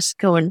sudden they're just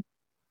going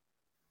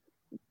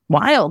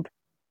wild.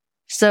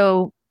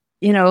 So,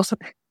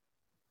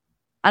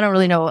 I don't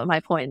really know what my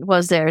point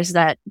was there, is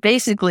that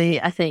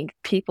basically I think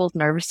people's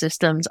nervous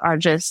systems are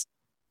just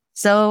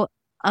so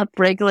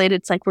upregulated.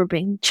 It's like we're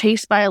being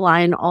chased by a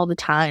lion all the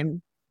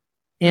time.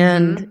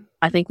 And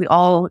I think we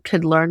all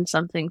could learn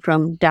something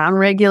from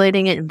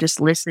down-regulating it and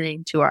just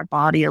listening to our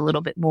body a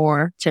little bit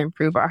more to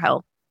improve our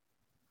health.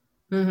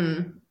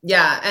 Mm-hmm.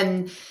 Yeah.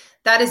 And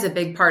That is a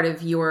big part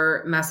of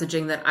your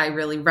messaging that I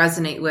really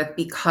resonate with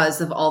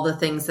because of all the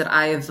things that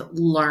I've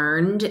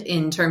learned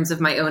in terms of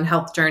my own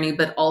health journey,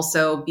 but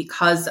also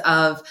because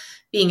of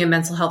being a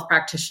mental health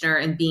practitioner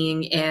and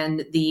being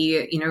in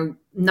the,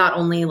 not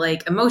only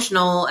like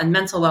emotional and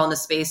mental wellness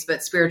space,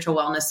 but spiritual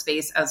wellness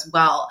space as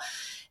well.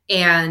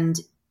 And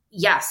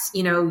yes,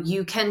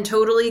 you can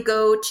totally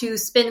go to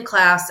spin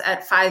class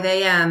at 5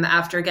 a.m.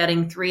 after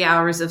getting 3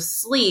 hours of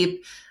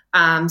sleep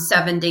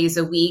 7 days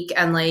a week.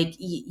 And like,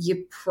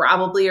 you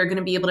probably are going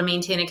to be able to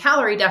maintain a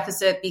calorie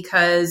deficit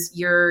because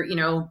you're,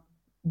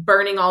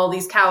 burning all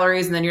these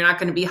calories, and then you're not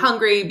going to be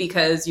hungry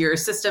because your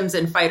system's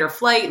in fight or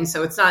flight. And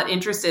so it's not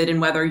interested in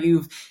whether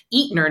you've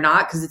eaten or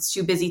not because it's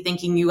too busy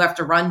thinking you have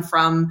to run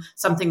from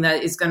something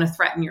that is going to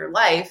threaten your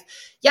life.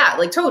 Yeah,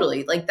 like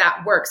totally, like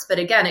that works. But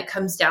again, it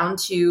comes down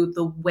to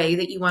the way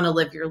that you want to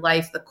live your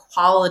life, the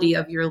quality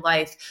of your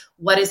life,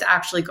 what is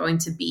actually going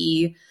to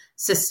be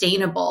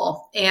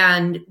sustainable.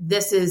 And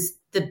this is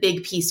the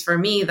big piece for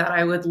me that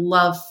I would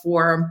love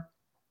for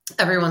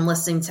everyone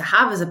listening to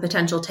have as a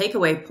potential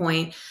takeaway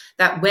point,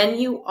 that when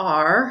you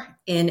are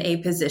in a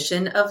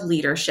position of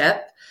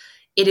leadership,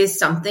 it is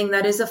something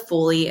that is a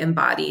fully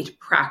embodied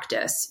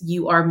practice.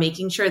 You are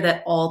making sure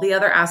that all the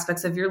other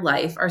aspects of your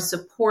life are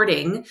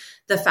supporting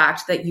the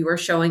fact that you are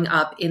showing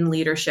up in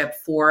leadership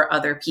for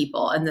other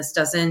people. And this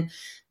doesn't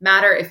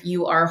matter if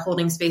you are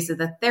holding space as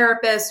a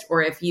therapist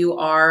or if you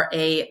are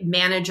a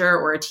manager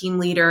or a team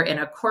leader in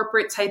a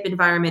corporate type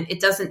environment. It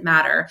doesn't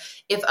matter.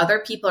 If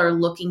other people are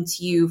looking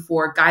to you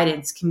for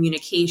guidance,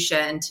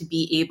 communication, to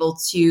be able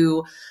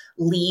to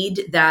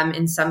lead them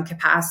in some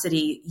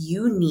capacity,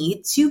 you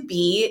need to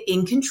be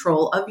in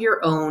control of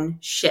your own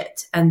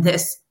shit. And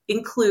this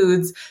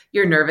includes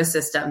your nervous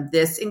system.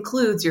 This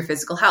includes your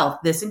physical health.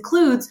 This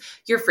includes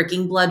your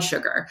freaking blood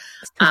sugar.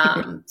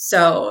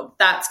 So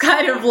that's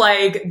kind of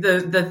like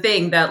the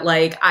thing that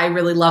like I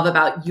really love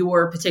about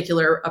your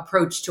particular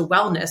approach to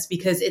wellness,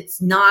 because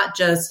it's not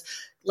just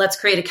let's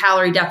create a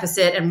calorie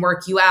deficit and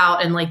work you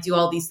out and like do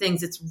all these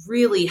things. It's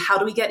really, how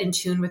do we get in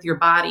tune with your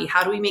body?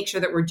 How do we make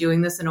sure that we're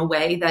doing this in a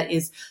way that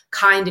is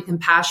kind and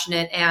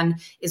compassionate and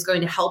is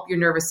going to help your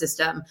nervous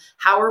system?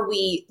 How are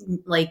we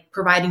like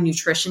providing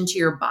nutrition to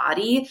your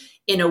body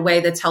in a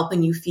way that's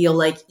helping you feel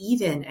like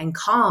even and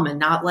calm and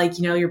not like,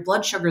 your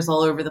blood sugar's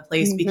all over the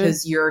place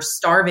because you're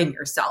starving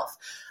yourself.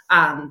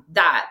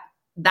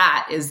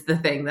 That is the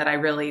thing that I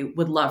really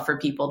would love for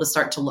people to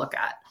start to look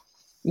at.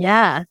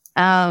 Yeah.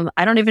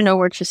 I don't even know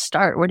where to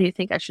start. Where do you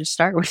think I should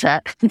start with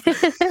that?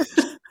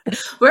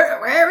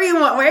 Wherever you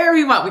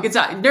want. We could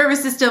talk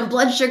nervous system,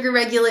 blood sugar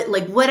regulate,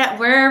 like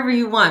wherever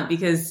you want.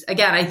 Because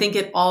again, I think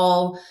it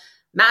all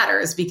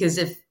matters, because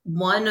if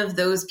one of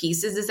those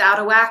pieces is out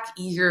of whack,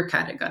 you're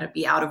kind of going to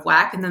be out of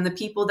whack. And then the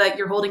people that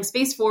you're holding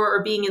space for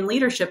or being in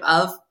leadership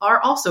of are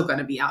also going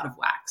to be out of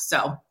whack.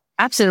 So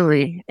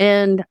absolutely.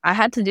 And I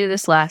had to do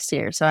this last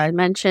year. So I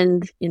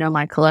mentioned,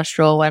 my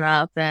cholesterol went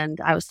up and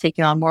I was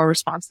taking on more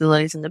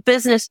responsibilities in the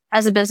business.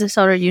 As a business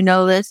owner,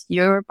 this,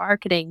 you're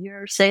marketing,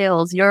 you're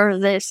sales, you're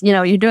this,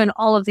 you're doing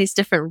all of these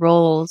different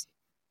roles.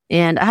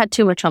 And I had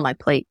too much on my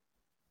plate.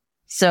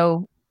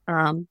 So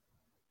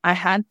I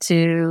had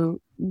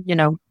to,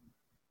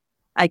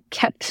 I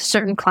kept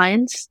certain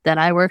clients that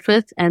I worked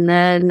with. And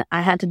then I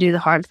had to do the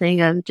hard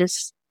thing of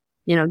just,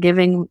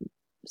 giving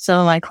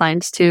some of my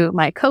clients to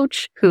my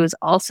coach, who is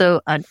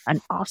also an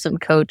awesome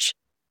coach.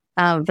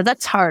 But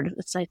that's hard.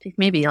 It's, I think,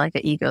 maybe like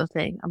an ego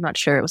thing. I'm not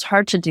sure. It was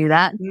hard to do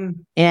that.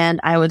 And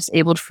I was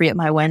able to free up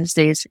my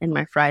Wednesdays and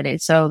my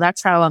Fridays. So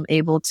that's how I'm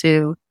able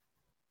to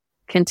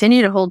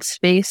continue to hold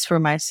space for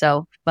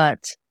myself.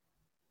 But,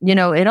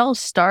 it all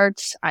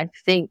starts, I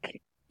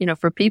think,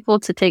 for people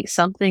to take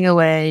something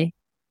away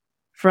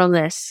from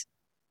this,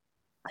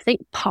 I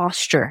think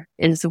posture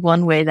is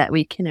one way that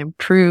we can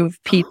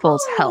improve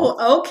people's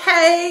health.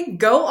 Okay.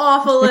 Go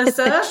off,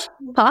 Alyssa.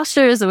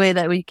 Posture is a way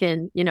that we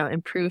can,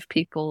 improve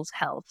people's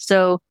health.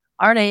 So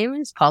our name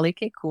is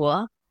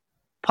Palikekua.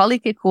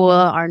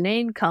 Palikekua, our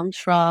name comes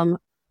from,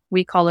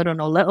 we call it an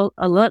olelo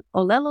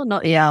no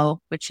iao,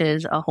 which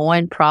is a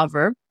Hawaiian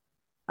proverb.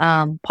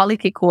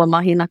 Palikekua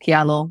mahina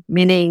kialo,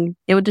 meaning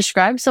it would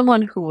describe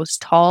someone who was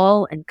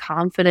tall and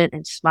confident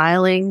and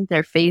smiling,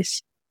 their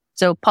face.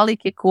 So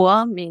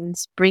palikekua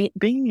means bring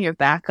your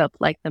back up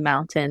like the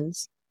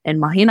mountains, and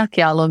mahina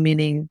kealo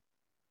meaning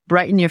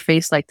brighten your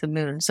face like the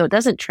moon. So it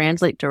doesn't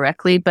translate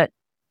directly, but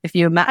if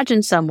you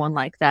imagine someone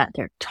like that,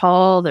 they're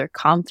tall, they're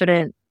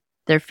confident,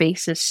 their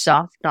face is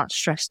soft, not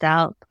stressed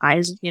out,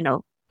 eyes,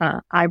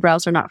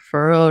 eyebrows are not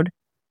furrowed.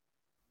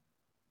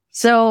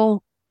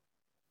 So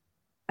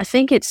I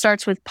think it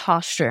starts with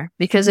posture,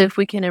 because if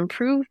we can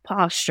improve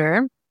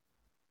posture,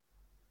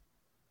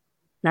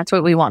 that's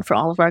what we want for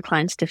all of our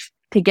clients to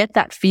get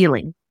that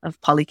feeling of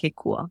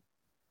palikekua.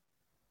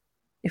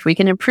 If we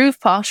can improve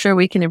posture,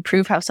 we can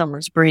improve how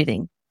someone's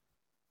breathing.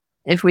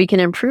 If we can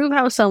improve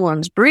how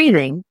someone's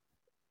breathing,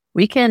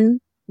 we can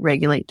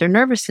regulate their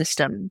nervous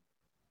system.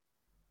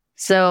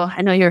 So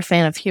I know you're a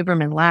fan of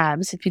Huberman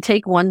Labs. If you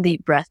take one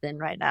deep breath in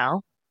right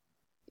now,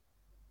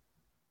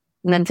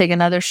 And then take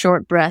another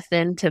short breath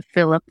in to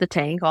fill up the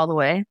tank all the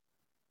way.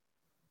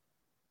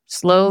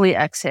 Slowly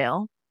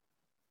exhale.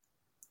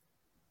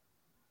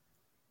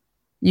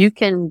 You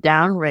can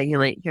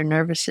down-regulate your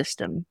nervous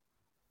system.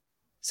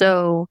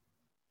 So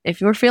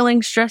if you're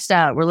feeling stressed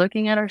out, we're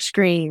looking at our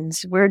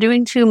screens, we're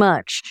doing too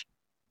much,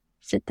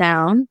 sit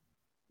down,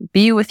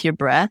 be with your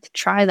breath,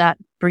 try that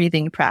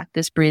breathing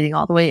practice, breathing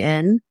all the way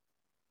in,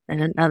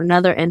 and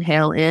another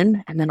inhale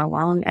in, and then a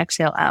long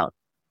exhale out.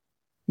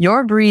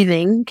 Your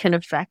breathing can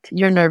affect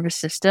your nervous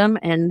system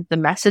and the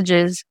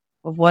messages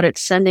of what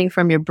it's sending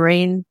from your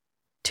brain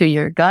to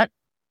your gut.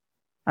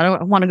 I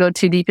don't want to go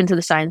too deep into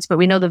the science, but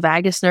we know the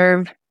vagus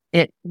nerve,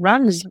 it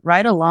runs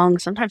right along.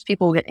 Sometimes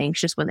people will get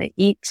anxious when they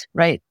eat,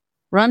 right?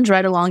 Runs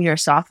right along your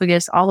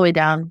esophagus, all the way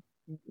down,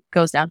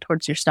 goes down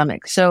towards your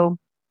stomach. So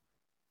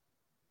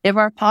if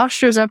our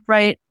posture is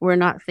upright, we're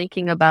not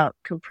thinking about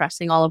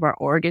compressing all of our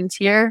organs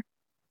here.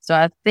 So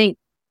I think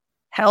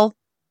health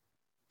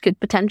could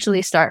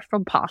potentially start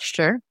from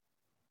posture.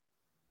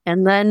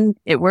 And then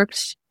it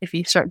works if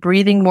you start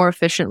breathing more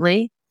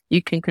efficiently,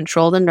 you can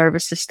control the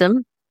nervous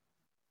system.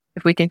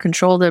 If we can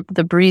control the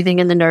breathing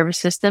in the nervous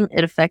system,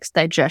 it affects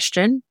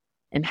digestion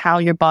and how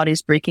your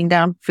body's breaking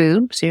down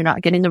food. So you're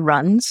not getting the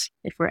runs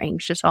if we're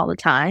anxious all the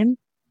time.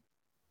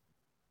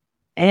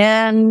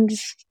 And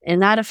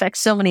that affects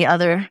so many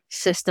other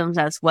systems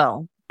as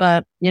well.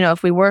 But,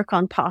 if we work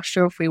on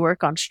posture, if we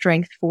work on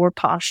strength for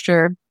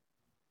posture,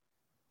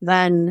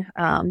 then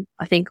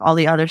I think all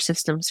the other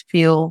systems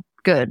feel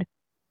good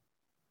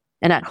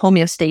and at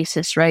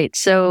homeostasis, right?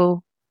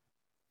 So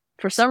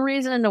for some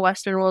reason in the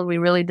Western world, we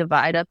really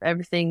divide up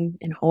everything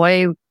in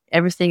Hawaii.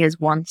 Everything is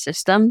one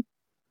system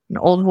in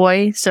Old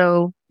Hawaii.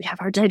 So we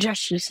have our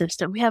digestion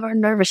system, we have our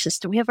nervous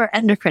system, we have our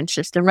endocrine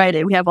system, right?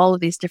 And we have all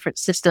of these different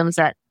systems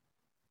that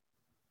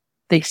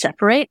they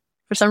separate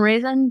for some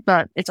reason,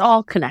 but it's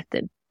all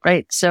connected,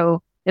 right?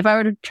 So if I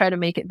were to try to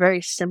make it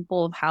very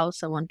simple of how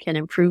someone can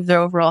improve their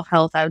overall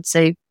health, I would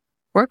say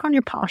work on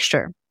your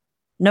posture.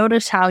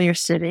 Notice how you're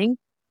sitting.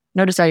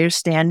 Notice how you're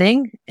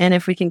standing. And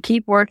if we can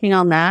keep working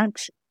on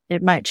that,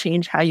 it might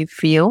change how you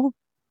feel.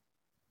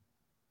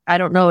 I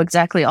don't know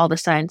exactly all the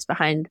science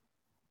behind,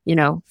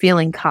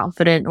 feeling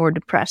confident or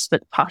depressed,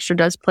 but posture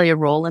does play a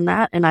role in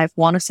that. And I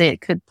want to say it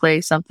could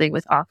play something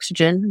with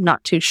oxygen.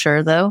 Not too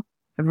sure though.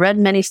 I've read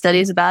many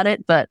studies about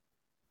it, but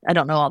I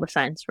don't know all the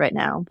science right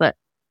now. But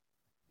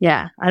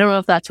yeah, I don't know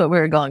if that's what we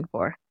were going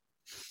for.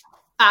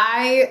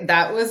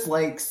 That was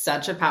like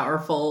such a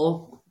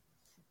powerful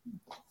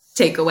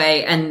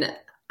takeaway. And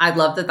I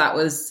love that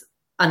was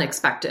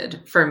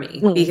unexpected for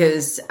me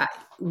because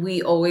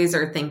we always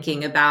are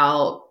thinking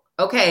about,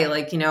 okay,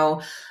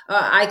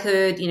 I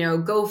could,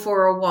 go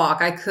for a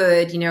walk. I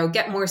could,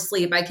 get more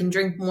sleep. I can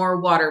drink more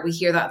water. We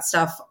hear that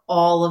stuff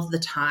all of the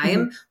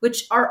time,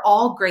 which are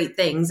all great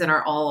things and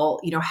are all,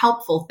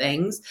 helpful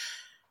things.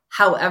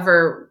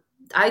 However,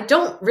 I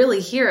don't really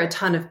hear a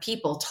ton of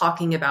people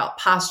talking about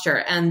posture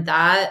and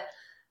that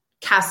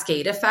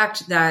cascade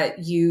effect that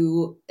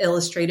you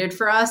illustrated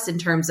for us in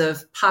terms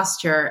of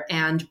posture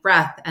and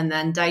breath and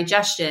then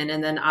digestion.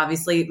 And then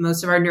obviously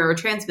most of our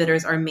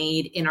neurotransmitters are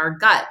made in our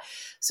gut.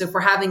 So if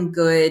we're having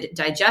good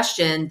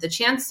digestion, the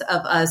chance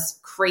of us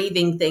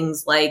craving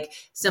things like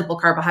simple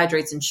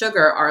carbohydrates and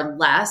sugar are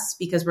less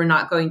because we're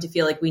not going to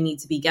feel like we need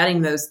to be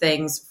getting those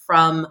things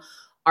from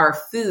our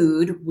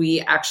food. We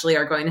actually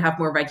are going to have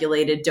more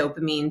regulated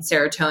dopamine,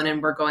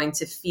 serotonin. We're going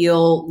to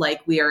feel like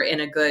we are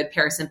in a good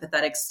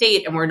parasympathetic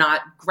state and we're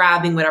not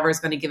grabbing whatever is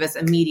going to give us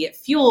immediate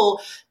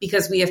fuel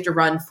because we have to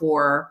run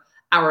for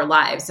our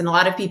lives. And a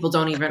lot of people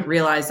don't even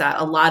realize that.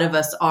 A lot of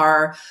us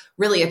are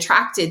really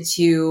attracted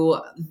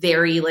to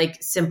very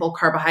simple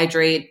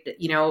carbohydrate,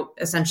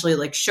 essentially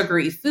like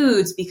sugary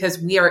foods because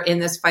we are in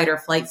this fight or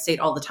flight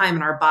state all the time.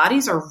 And our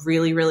bodies are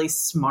really, really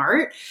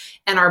smart.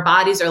 And our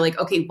bodies are like,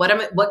 okay,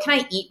 what can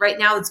I eat right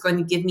now that's going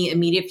to give me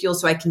immediate fuel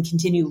so I can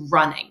continue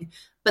running?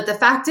 But the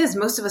fact is,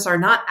 most of us are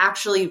not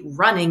actually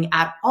running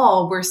at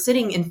all. We're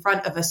sitting in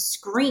front of a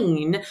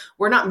screen.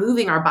 We're not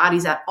moving our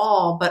bodies at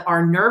all, but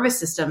our nervous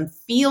system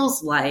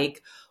feels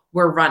like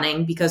we're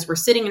running because we're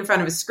sitting in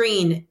front of a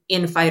screen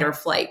in fight or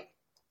flight.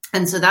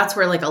 And so that's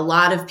where a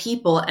lot of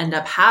people end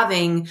up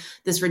having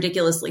this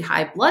ridiculously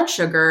high blood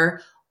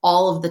sugar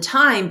all of the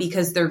time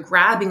because they're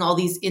grabbing all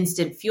these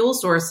instant fuel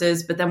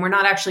sources, but then we're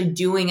not actually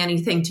doing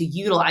anything to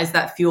utilize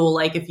that fuel.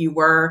 Like if you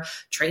were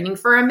training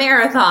for a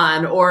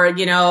marathon or, an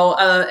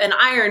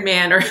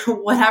Ironman or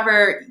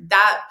whatever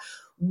that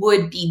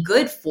would be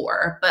good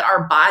for, but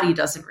our body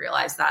doesn't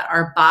realize that.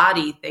 Our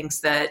body thinks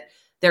that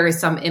there is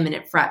some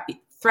imminent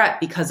threat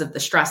because of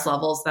the stress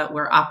levels that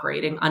we're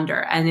operating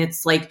under. And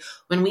it's like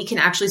when we can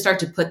actually start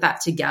to put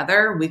that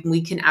together,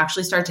 we can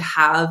actually start to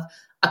have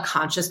a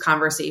conscious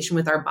conversation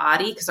with our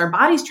body because our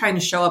body's trying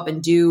to show up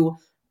and do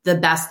the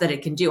best that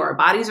it can do. Our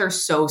bodies are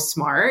so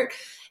smart.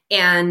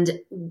 And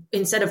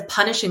instead of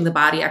punishing the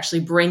body,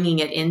 actually bringing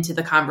it into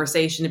the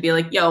conversation to be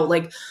like, yo,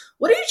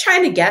 what are you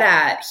trying to get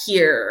at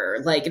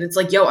here? Like, and it's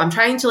like, yo, I'm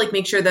trying to like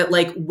make sure that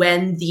like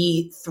when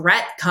the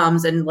threat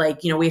comes and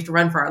like, we have to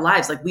run for our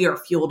lives, like we are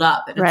fueled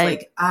up. And it's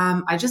like,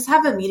 I just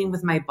have a meeting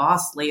with my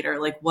boss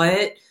later. Like,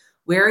 where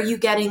are you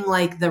getting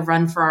like the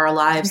run for our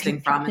lives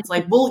thing from? It's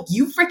like, well,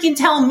 you freaking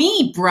tell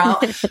me,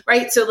 bro.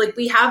 Right. So like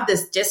we have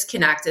this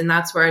disconnect, and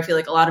that's where I feel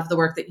like a lot of the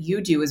work that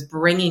you do is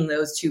bringing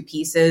those two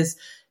pieces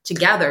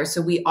together.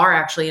 So we are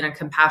actually in a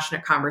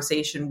compassionate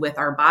conversation with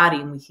our body,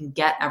 and we can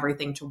get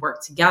everything to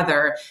work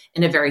together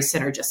in a very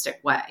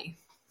synergistic way.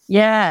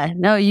 Yeah,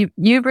 no,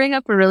 you bring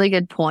up a really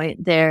good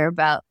point there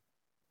about,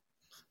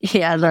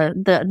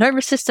 the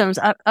nervous system's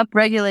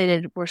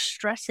upregulated. We're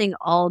stressing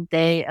all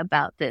day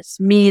about this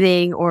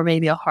meeting or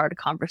maybe a hard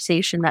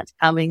conversation that's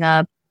coming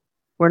up.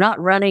 We're not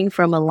running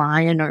from a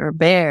lion or a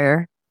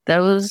bear.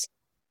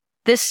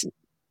 This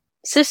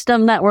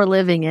system that we're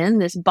living in,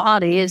 this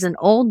body, is an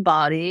old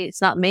body.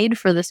 It's not made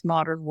for this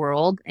modern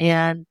world.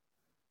 And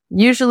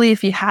usually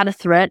if you had a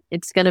threat,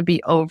 it's going to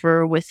be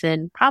over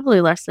within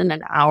probably less than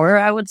an hour,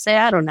 I would say.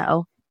 I don't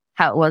know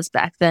how it was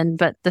back then,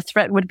 but the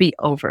threat would be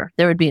over.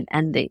 There would be an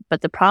end date.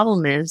 But the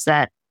problem is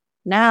that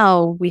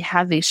now we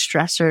have these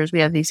stressors,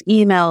 we have these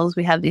emails,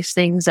 we have these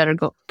things that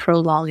are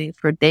prolonging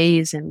for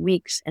days and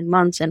weeks and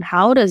months. And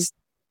how does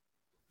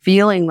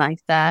feeling like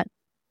that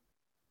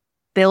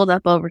build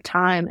up over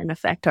time and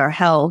affect our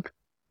health?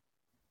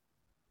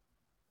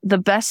 The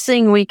best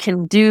thing we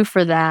can do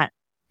for that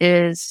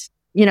is,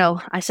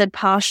 I said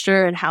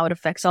posture and how it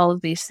affects all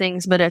of these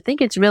things, but I think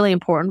it's really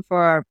important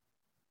for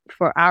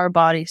our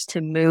bodies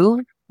to move,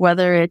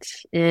 whether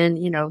it's in,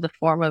 the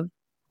form of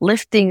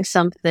lifting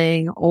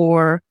something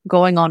or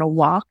going on a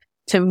walk,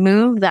 to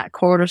move that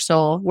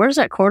cortisol. Where's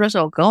that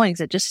cortisol going?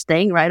 Is it just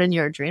staying right in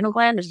your adrenal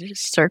gland? Is it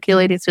just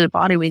circulating through the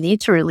body? We need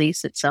to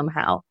release it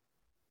somehow.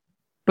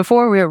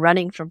 Before we were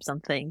running from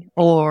something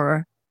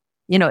or,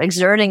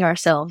 exerting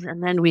ourselves,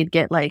 and then we'd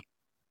get like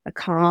a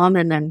calm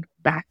and then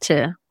back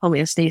to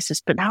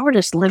homeostasis. But now we're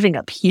just living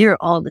up here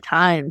all the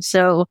time.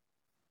 So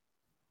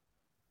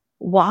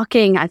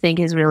walking, I think,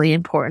 is really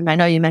important. I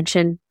know you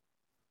mentioned,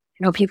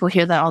 people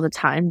hear that all the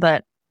time,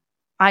 but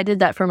I did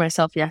that for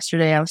myself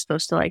yesterday. I was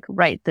supposed to like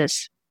write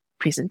this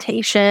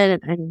presentation,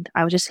 and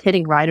I was just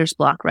hitting writer's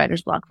block.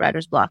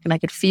 And I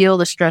could feel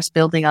the stress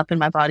building up in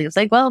my body. It was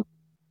like, well,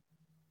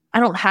 I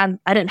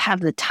didn't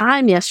have the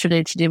time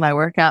yesterday to do my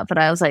workout, but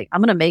I was like,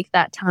 I'm going to make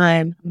that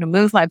time. I'm going to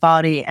move my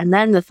body. And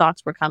then the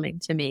thoughts were coming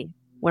to me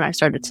when I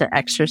started to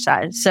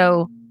exercise.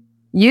 So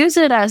use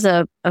it as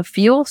a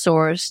fuel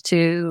source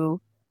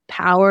to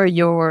power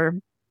your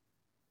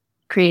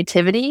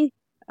creativity.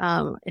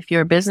 If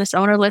you're a business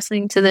owner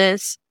listening to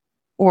this,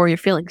 or you're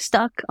feeling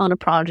stuck on a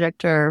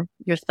project, or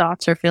your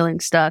thoughts are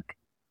feeling stuck,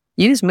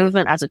 use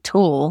movement as a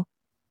tool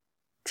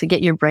to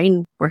get your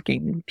brain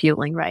working and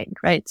fueling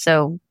right?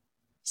 So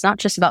it's not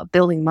just about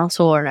building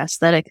muscle or an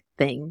aesthetic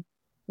thing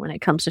when it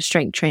comes to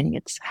strength training.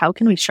 It's how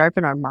can we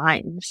sharpen our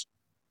minds?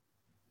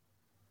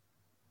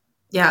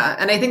 Yeah.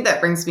 And I think that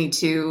brings me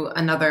to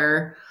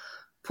another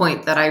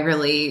point that I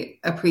really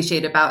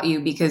appreciate about you,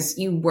 because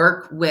you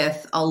work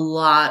with a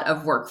lot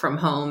of work from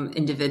home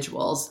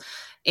individuals.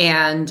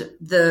 And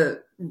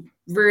the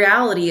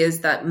reality is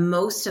that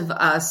most of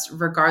us,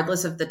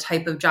 regardless of the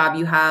type of job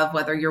you have,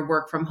 whether you're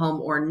work from home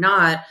or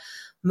not,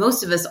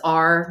 most of us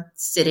are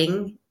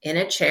sitting in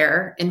a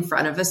chair in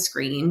front of a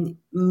screen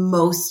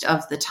most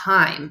of the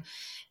time.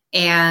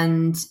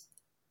 And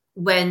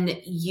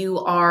when you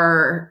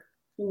are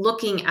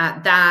looking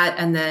at that,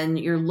 and then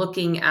you're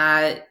looking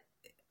at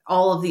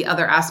all of the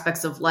other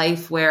aspects of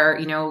life where,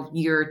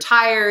 you're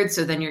tired.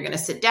 So then you're going to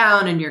sit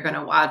down and you're going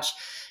to watch,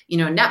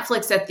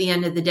 Netflix at the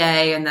end of the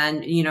day. And then,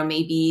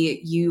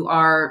 maybe you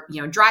are,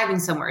 driving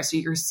somewhere. So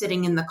you're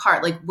sitting in the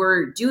car. Like,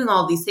 we're doing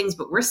all these things,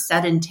 but we're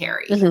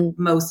sedentary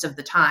most of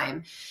the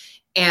time.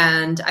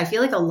 And I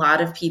feel like a lot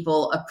of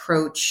people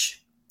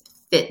approach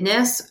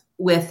fitness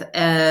with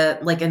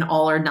an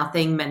all or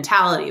nothing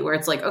mentality, where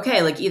it's like,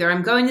 okay, like either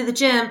I'm going to the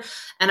gym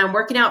and I'm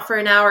working out for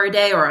an hour a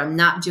day, or I'm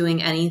not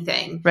doing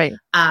anything. Right.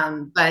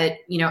 But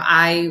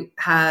I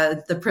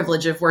had the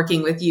privilege of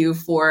working with you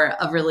for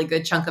a really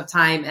good chunk of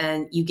time,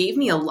 and you gave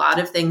me a lot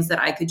of things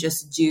that I could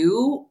just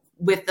do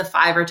with the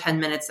 5 or 10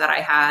 minutes that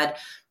I had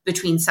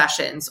between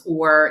sessions,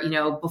 or,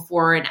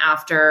 before and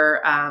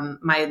after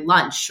my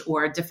lunch,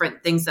 or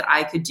different things that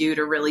I could do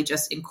to really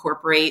just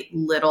incorporate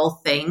little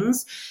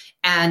things.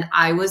 And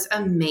I was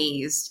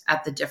amazed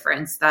at the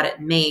difference that it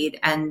made,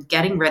 and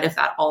getting rid of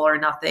that all or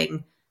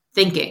nothing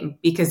thinking,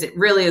 because it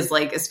really is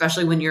like,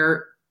 especially when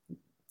you're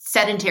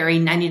sedentary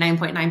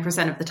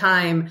 99.9% of the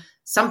time,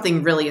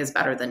 something really is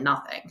better than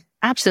nothing.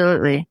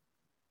 Absolutely.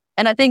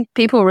 And I think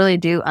people really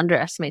do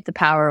underestimate the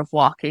power of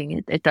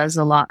walking. It does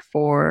a lot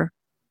for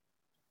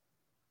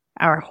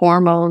our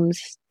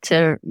hormones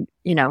to,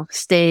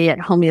 stay at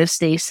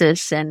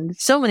homeostasis and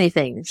so many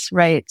things,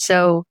 right?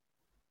 So,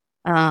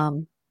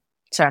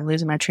 sorry, I'm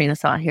losing my train of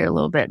thought here a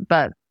little bit,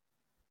 but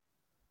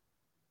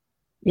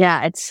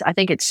yeah, I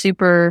think it's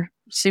super,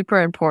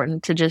 super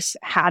important to just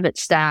habit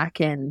stack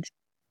and,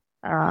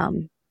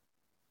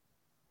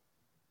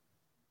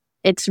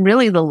 it's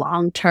really the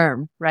long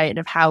term, right,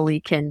 of how we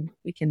can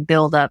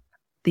build up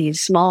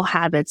these small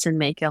habits and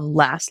make them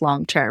last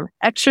long term.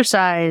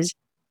 Exercise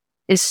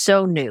is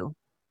so new.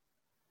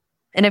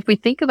 And if we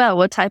think about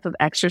what type of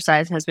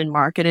exercise has been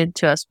marketed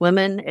to us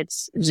women,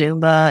 it's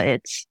Zumba,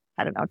 it's,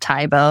 I don't know,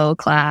 Taibo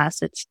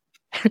class, it's,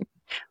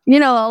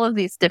 all of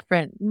these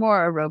different,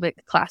 more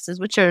aerobic classes,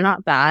 which are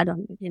not bad.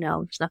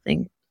 There's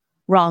nothing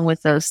wrong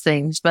with those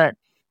things, but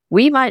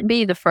we might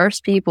be the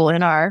first people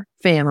in our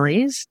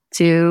families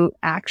to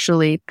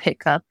actually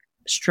pick up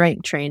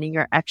strength training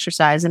or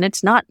exercise. And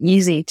it's not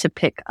easy to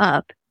pick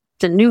up.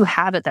 It's a new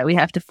habit that we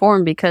have to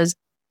form because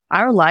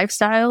our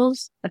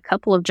lifestyles a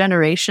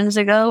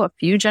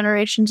few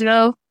generations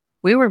ago,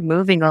 we were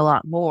moving a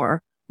lot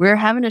more. We were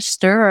having to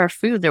stir our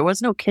food. There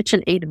was no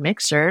KitchenAid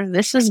mixer.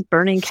 This is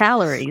burning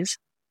calories.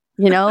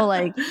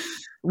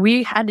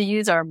 We had to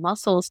use our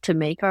muscles to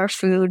make our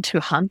food, to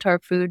hunt our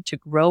food, to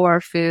grow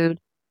our food.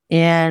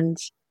 And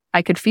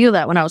I could feel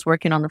that when I was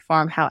working on the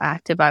farm, how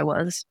active I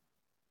was.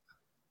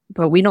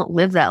 But we don't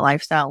live that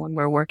lifestyle when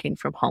we're working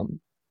from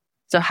home.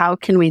 So how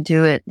can we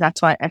do it?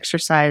 That's why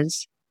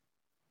exercise,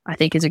 I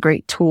think, is a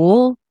great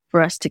tool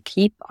for us to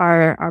keep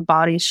our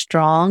bodies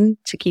strong,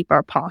 to keep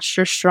our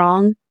posture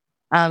strong,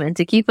 and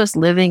to keep us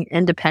living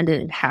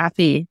independent and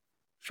happy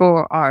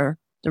for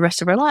the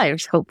rest of our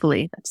lives.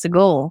 Hopefully, that's the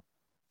goal.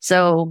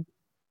 So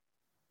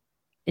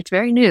it's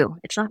very new.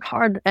 It's not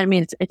hard. I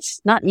mean,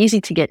 it's not easy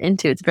to get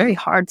into. It's very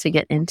hard to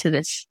get into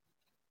this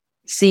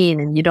scene,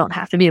 and you don't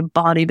have to be a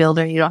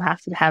bodybuilder. You don't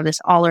have to have this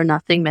all or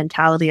nothing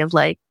mentality of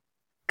like,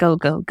 go,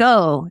 go,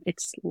 go.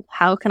 It's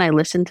how can I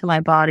listen to my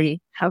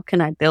body? How can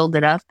I build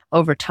it up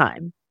over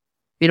time?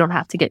 You don't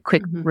have to get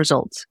quick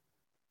results.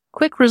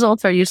 Quick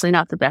results are usually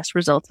not the best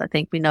results. I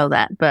think we know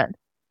that, but.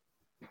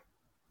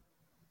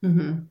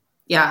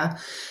 Yeah.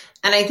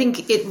 And I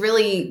think it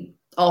really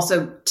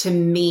also, to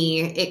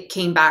me, it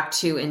came back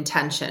to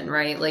intention,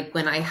 right? Like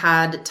when I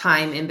had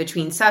time in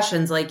between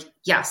sessions, like,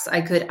 yes,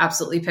 I could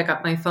absolutely pick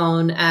up my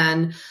phone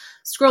and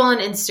scroll on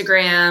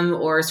Instagram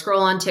or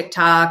scroll on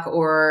TikTok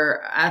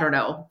or I don't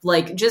know,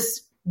 like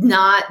just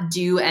not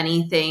do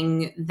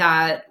anything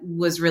that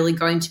was really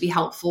going to be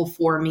helpful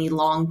for me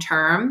long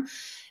term.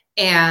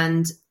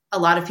 And a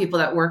lot of people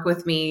that work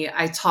with me,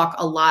 I talk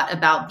a lot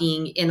about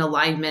being in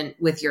alignment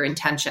with your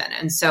intention.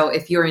 And so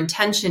if your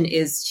intention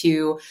is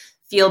to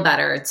feel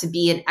better, to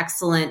be an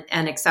excellent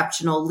and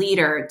exceptional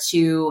leader,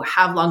 to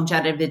have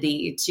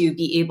longevity, to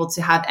be able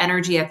to have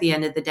energy at the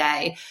end of the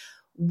day,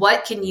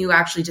 what can you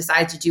actually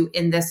decide to do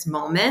in this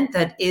moment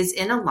that is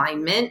in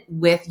alignment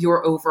with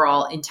your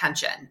overall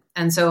intention?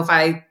 And so if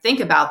I think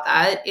about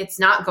that, it's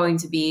not going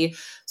to be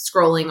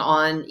scrolling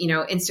on,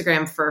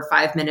 Instagram for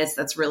 5 minutes.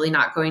 That's really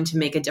not going to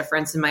make a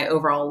difference in my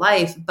overall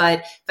life.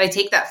 But if I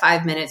take that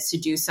 5 minutes to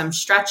do some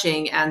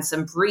stretching and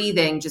some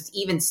breathing, just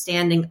even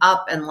standing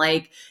up and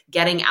like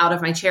getting out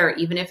of my chair,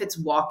 even if it's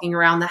walking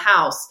around the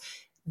house,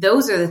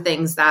 those are the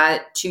things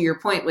that, to your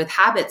point with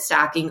habit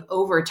stacking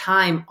over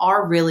time,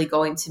 are really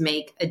going to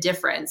make a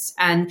difference.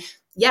 And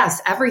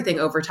yes, everything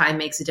over time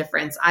makes a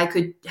difference. I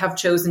could have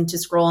chosen to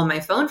scroll on my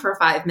phone for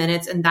 5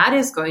 minutes, and that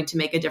is going to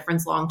make a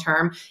difference long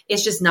term.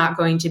 It's just not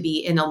going to be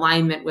in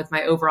alignment with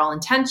my overall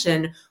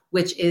intention,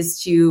 which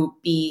is to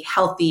be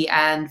healthy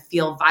and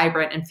feel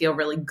vibrant and feel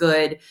really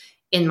good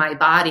in my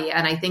body.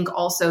 And I think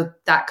also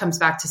that comes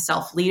back to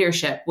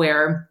self-leadership,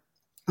 where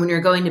when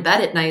you're going to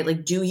bed at night,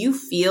 like, do you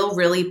feel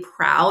really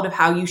proud of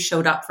how you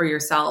showed up for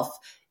yourself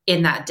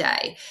in that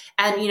day?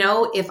 And,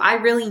 if I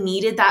really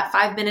needed that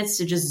 5 minutes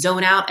to just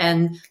zone out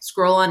and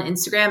scroll on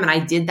Instagram and I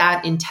did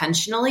that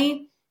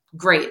intentionally,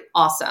 great,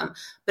 awesome.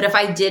 But if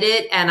I did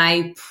it and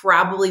I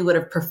probably would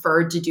have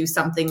preferred to do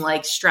something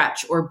like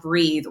stretch or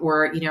breathe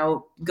or,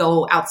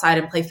 go outside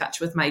and play fetch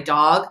with my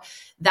dog,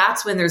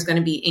 that's when there's going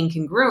to be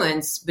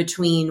incongruence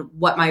between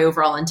what my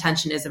overall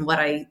intention is and what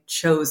I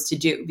chose to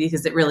do,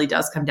 because it really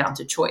does come down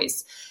to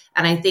choice.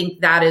 And I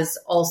think that is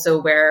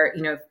also where,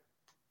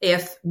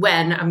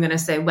 when, I'm going to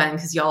say when,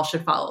 because y'all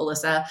should follow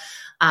Alyssa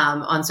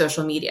on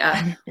social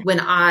media. When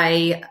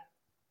I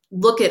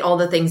look at all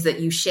the things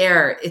that you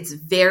share, it's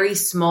very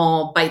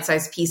small,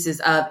 bite-sized pieces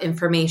of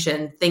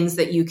information, things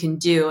that you can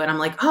do. And I'm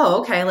like,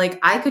 oh, okay, like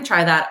I could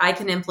try that. I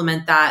can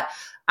implement that.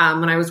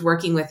 When I was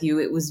working with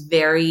you, it was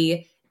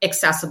very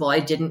accessible.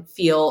 I didn't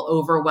feel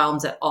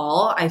overwhelmed at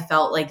all. I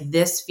felt like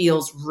this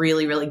feels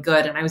really, really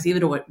good. And I was able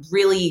to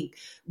really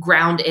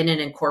ground in and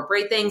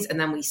incorporate things. And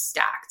then we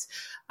stacked.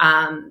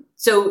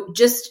 So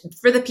just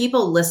for the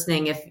people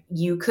listening, if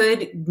you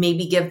could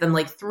maybe give them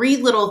like 3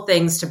 little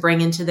things to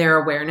bring into their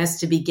awareness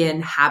to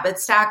begin habit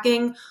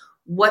stacking,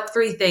 what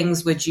 3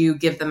 things would you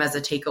give them as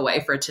a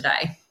takeaway for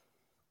today?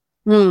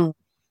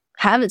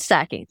 Habit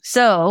stacking.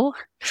 So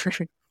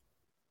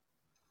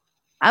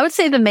I would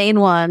say the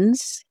main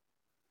ones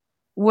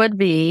would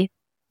be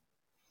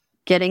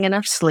getting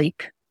enough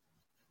sleep,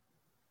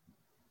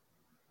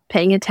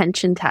 paying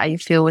attention to how you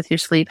feel with your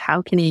sleep.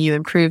 How can you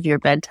improve your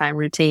bedtime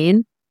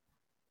routine?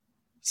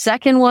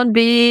 Second one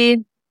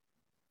be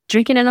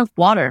drinking enough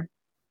water.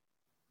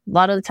 A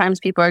lot of the times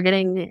people are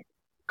getting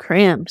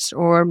cramps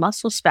or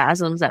muscle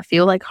spasms that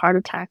feel like heart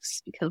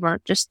attacks because we're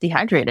just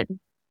dehydrated.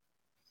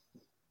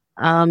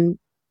 And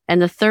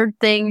the third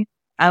thing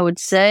I would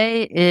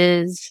say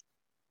is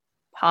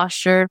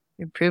posture,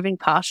 improving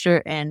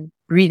posture and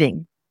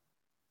breathing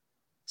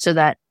so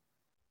that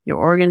your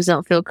organs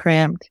don't feel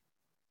cramped.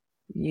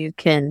 You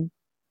can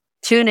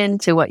tune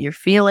into what you're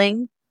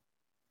feeling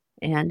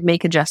and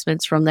make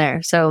adjustments from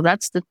there. So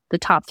that's the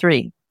top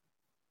three.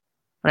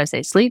 When I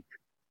say sleep,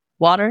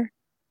 water,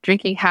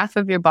 drinking half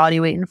of your body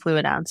weight in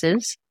fluid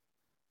ounces,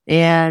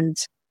 and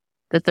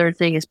the third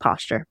thing is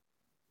posture.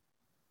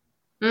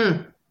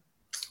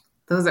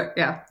 Those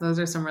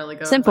are some really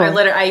good. Simple.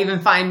 I even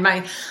find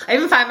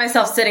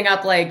myself sitting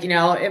up like,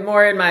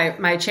 more in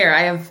my chair.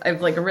 I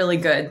have like a really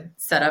good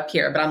setup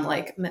here, but I'm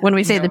like, when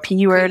we say the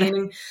P word,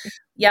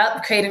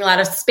 creating a lot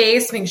of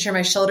space, making sure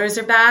my shoulders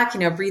are back,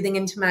 breathing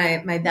into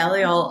my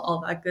belly,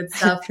 all that good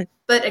stuff.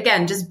 But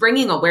again, just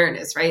bringing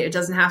awareness, right? It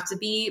doesn't have to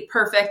be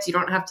perfect. You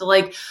don't have to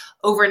like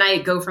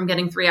overnight go from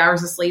getting 3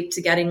 hours of sleep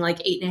to getting like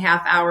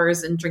 8.5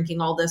 hours and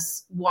drinking all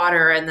this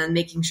water and then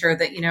making sure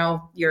that,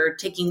 you're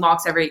taking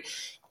walks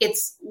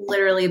it's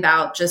literally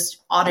about just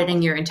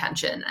auditing your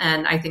intention.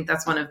 And I think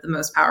that's one of the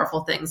most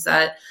powerful things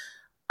that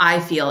I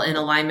feel in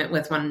alignment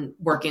with when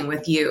working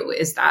with you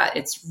is that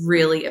it's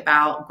really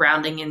about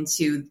grounding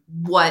into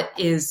what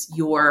is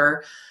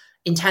your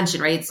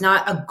intention, right? It's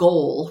not a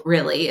goal,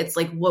 really. It's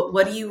like,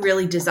 what do you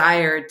really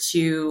desire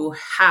to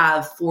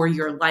have for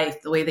your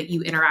life, the way that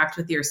you interact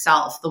with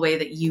yourself, the way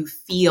that you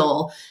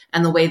feel,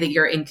 and the way that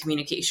you're in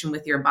communication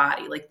with your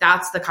body. Like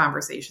that's the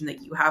conversation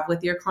that you have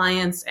with your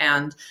clients.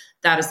 And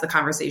that is the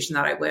conversation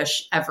that I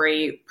wish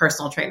every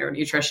personal trainer or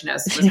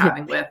nutritionist was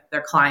having with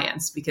their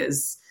clients,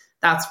 because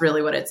that's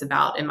really what it's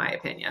about, in my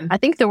opinion. I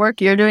think the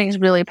work you're doing is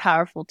really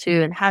powerful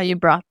too, and how you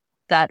brought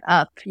that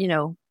up.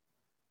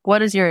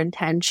 What is your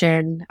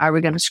intention? Are we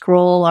going to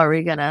scroll? Are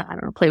we going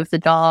to, play with the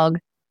dog?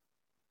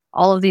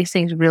 All of these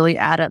things really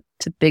add up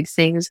to big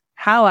things.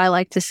 How I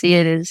like to see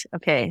it is,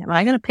 okay, am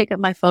I going to pick up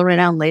my phone right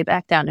now and lay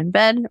back down in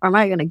bed? Or am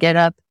I going to get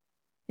up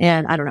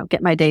and,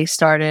 get my day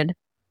started?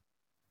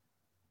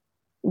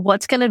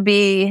 What's going to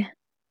be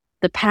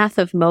the path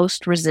of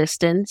most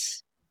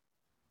resistance?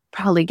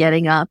 Probably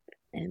getting up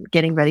and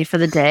getting ready for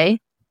the day.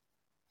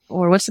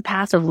 Or what's the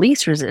path of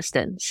least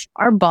resistance?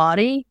 Our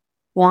body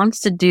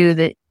wants to do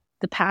the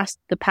path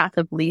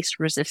of least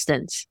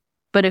resistance.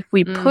 But if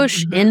we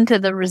push into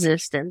the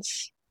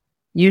resistance,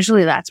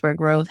 usually that's where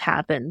growth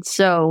happens.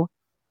 So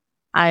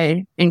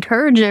I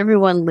encourage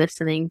everyone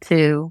listening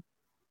to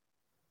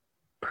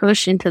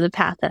push into the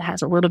path that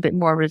has a little bit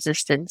more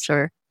resistance,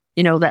 or,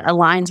 that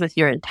aligns with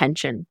your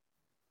intention.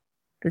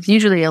 It's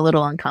usually a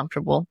little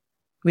uncomfortable.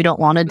 We don't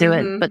want to do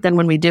it, but then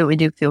when we do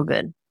feel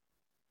good.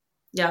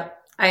 Yeah.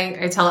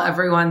 I tell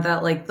everyone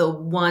that like the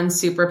one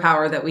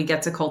superpower that we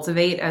get to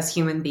cultivate as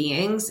human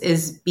beings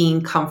is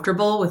being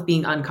comfortable with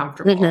being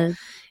uncomfortable.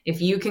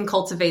 If you can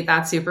cultivate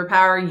that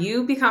superpower,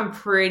 you become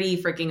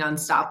pretty freaking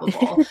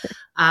unstoppable.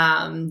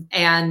 And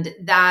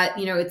that,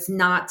 it's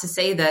not to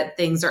say that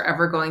things are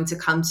ever going to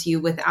come to you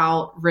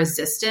without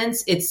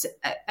resistance. It's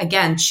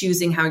again,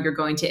 choosing how you're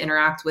going to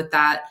interact with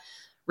that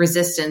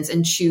resistance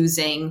and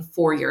choosing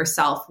for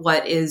yourself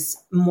what is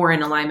more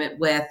in alignment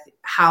with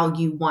how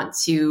you want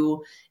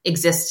to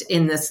exist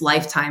in this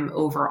lifetime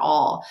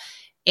overall.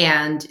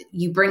 And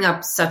you bring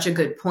up such a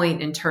good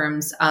point in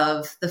terms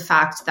of the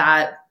fact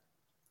that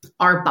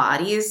our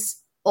bodies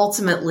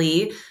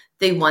ultimately,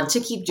 they want to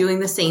keep doing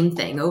the same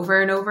thing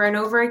over and over and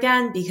over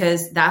again,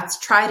 because that's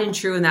tried and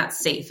true and that's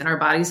safe. And our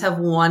bodies have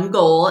one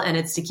goal, and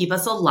it's to keep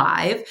us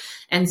alive.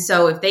 And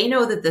so if they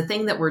know that the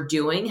thing that we're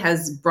doing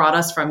has brought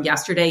us from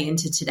yesterday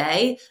into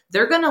today,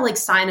 they're going to like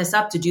sign us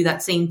up to do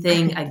that same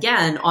thing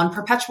again on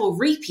perpetual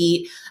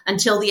repeat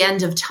until the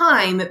end of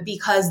time,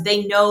 because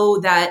they know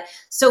that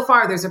so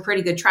far there's a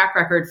pretty good track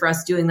record for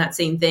us doing that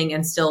same thing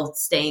and still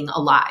staying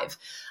alive.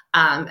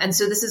 And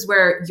so this is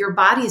where your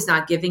body is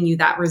not giving you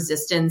that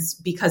resistance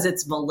because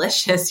it's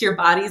malicious. Your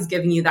body is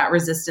giving you that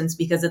resistance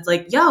because it's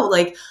like,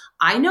 like,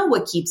 I know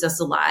what keeps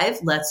us alive.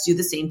 Let's do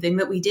the same thing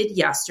that we did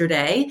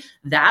yesterday.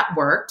 That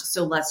worked.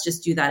 So let's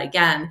just do that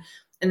again.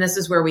 And this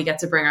is where we get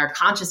to bring our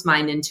conscious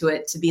mind into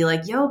it to be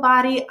like,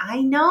 body,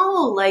 I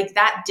know like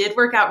that did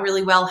work out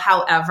really well.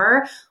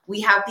 However, we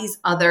have these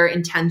other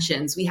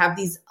intentions. We have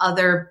these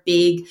other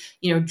big,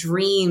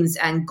 dreams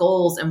and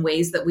goals and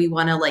ways that we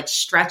want to like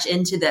stretch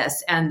into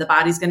this. And the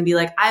body's going to be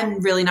like,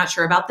 I'm really not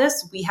sure about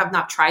this. We have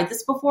not tried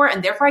this before.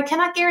 And therefore I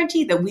cannot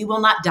guarantee that we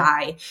will not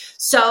die.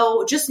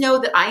 So just know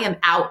that I am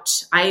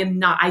out.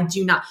 I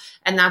do not.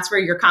 And that's where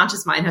your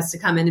conscious mind has to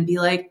come in and be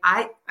like,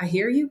 I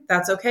hear you.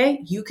 That's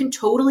okay. You can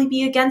totally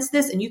be against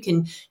this and you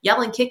can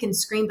yell and kick and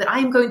scream, but I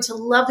am going to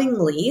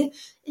lovingly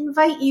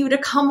invite you to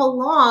come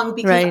along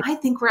because I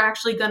think we're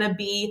actually going to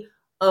be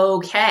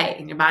okay.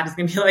 And your body's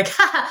going to be like,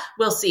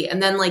 we'll see.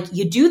 And then like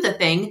you do the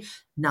thing,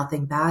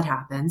 nothing bad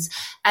happens.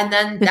 And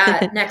then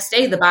that next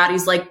day, the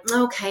body's like,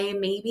 okay,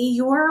 maybe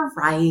you're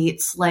right.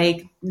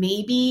 Like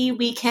maybe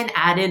we can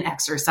add in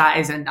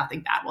exercise and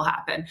nothing bad will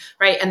happen.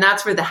 Right. And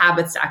that's where the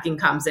habit stacking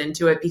comes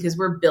into it, because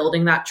we're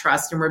building that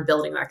trust and we're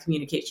building that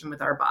communication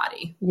with our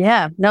body.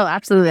 Yeah, no,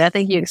 absolutely. I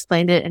think you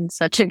explained it in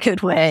such a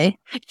good way.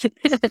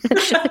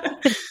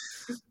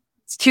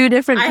 It's two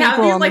different people I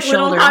have these on like the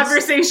little shoulders.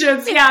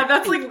 Conversations. Yeah,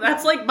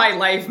 that's like my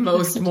life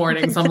most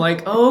mornings. I'm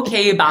like,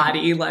 okay,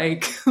 body,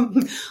 like,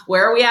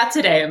 where are we at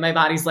today? And my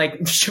body's like,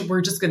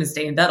 we're just going to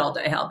stay in bed all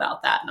day. How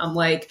about that? And I'm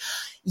like,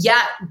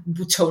 yeah,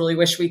 totally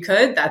wish we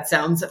could. That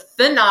sounds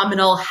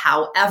phenomenal.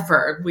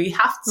 However, we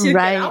have to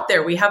get out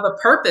there. We have a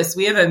purpose.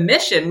 We have a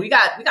mission. We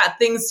got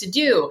things to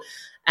do.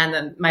 And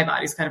then my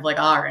body's kind of like,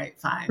 all right,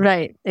 fine.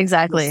 Right.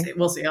 Exactly.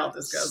 We'll see how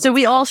this goes. So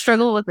we all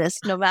struggle with this,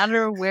 no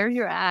matter where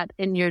you're at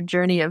in your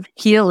journey of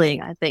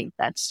healing. I think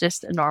that's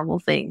just a normal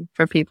thing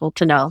for people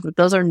to know that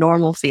those are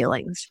normal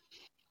feelings.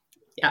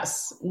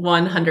 Yes,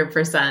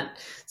 100%.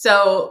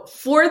 So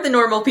for the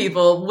normal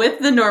people with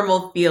the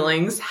normal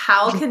feelings,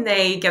 how can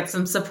they get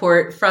some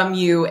support from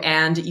you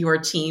and your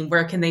team?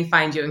 Where can they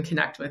find you and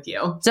connect with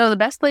you? So the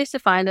best place to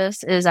find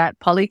us is at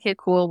Polykick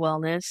Cool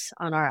Wellness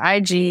on our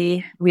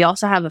IG. We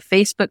also have a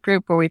Facebook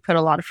group where we put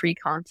a lot of free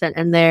content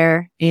in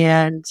there,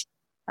 and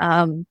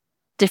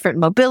different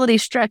mobility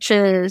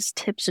stretches,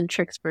 tips and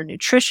tricks for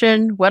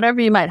nutrition,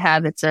 whatever you might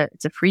have. It's a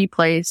free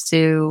place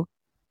to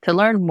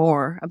learn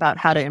more about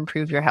how to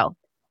improve your health.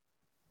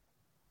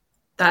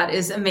 That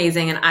is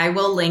amazing. And I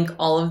will link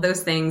all of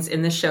those things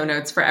in the show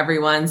notes for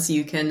everyone, so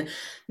you can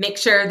make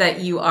sure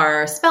that you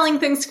are spelling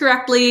things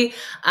correctly.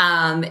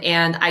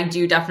 And I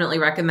do definitely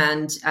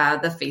recommend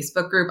the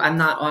Facebook group. I'm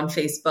not on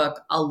Facebook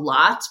a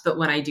lot, but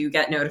when I do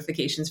get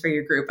notifications for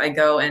your group, I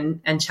go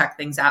and check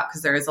things out,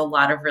 because there is a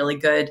lot of really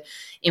good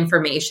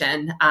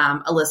information.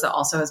 Alyssa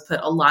also has put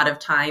a lot of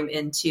time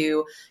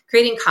into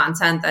creating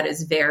content that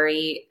is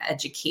very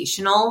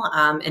educational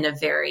in a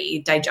very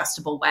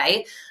digestible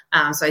way.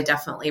 So I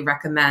definitely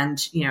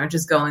recommend,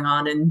 just going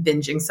on and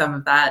binging some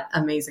of that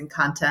amazing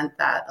content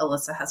that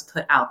Alyssa has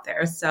put out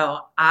there. So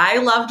I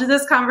loved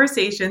this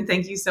conversation.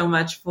 Thank you so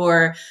much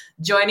for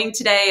joining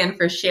today and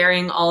for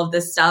sharing all of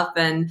this stuff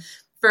and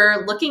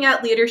for looking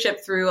at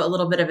leadership through a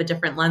little bit of a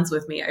different lens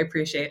with me. I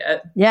appreciate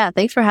it. Yeah,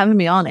 thanks for having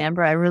me on,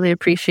 Amber. I really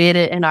appreciate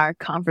it in our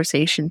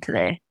conversation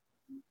today.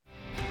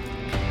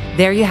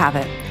 There you have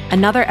it.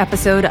 Another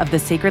episode of the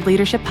Sacred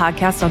Leadership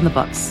Podcast on the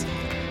books.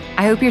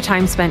 I hope your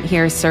time spent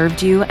here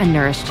served you and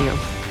nourished you.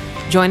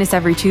 Join us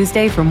every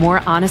Tuesday for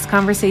more honest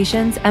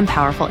conversations and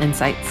powerful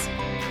insights.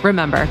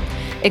 Remember,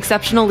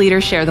 exceptional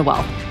leaders share the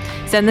wealth.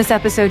 Send this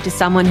episode to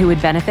someone who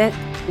would benefit,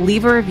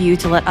 leave a review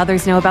to let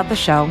others know about the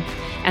show,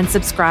 and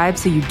subscribe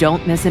so you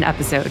don't miss an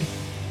episode.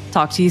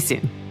 Talk to you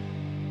soon.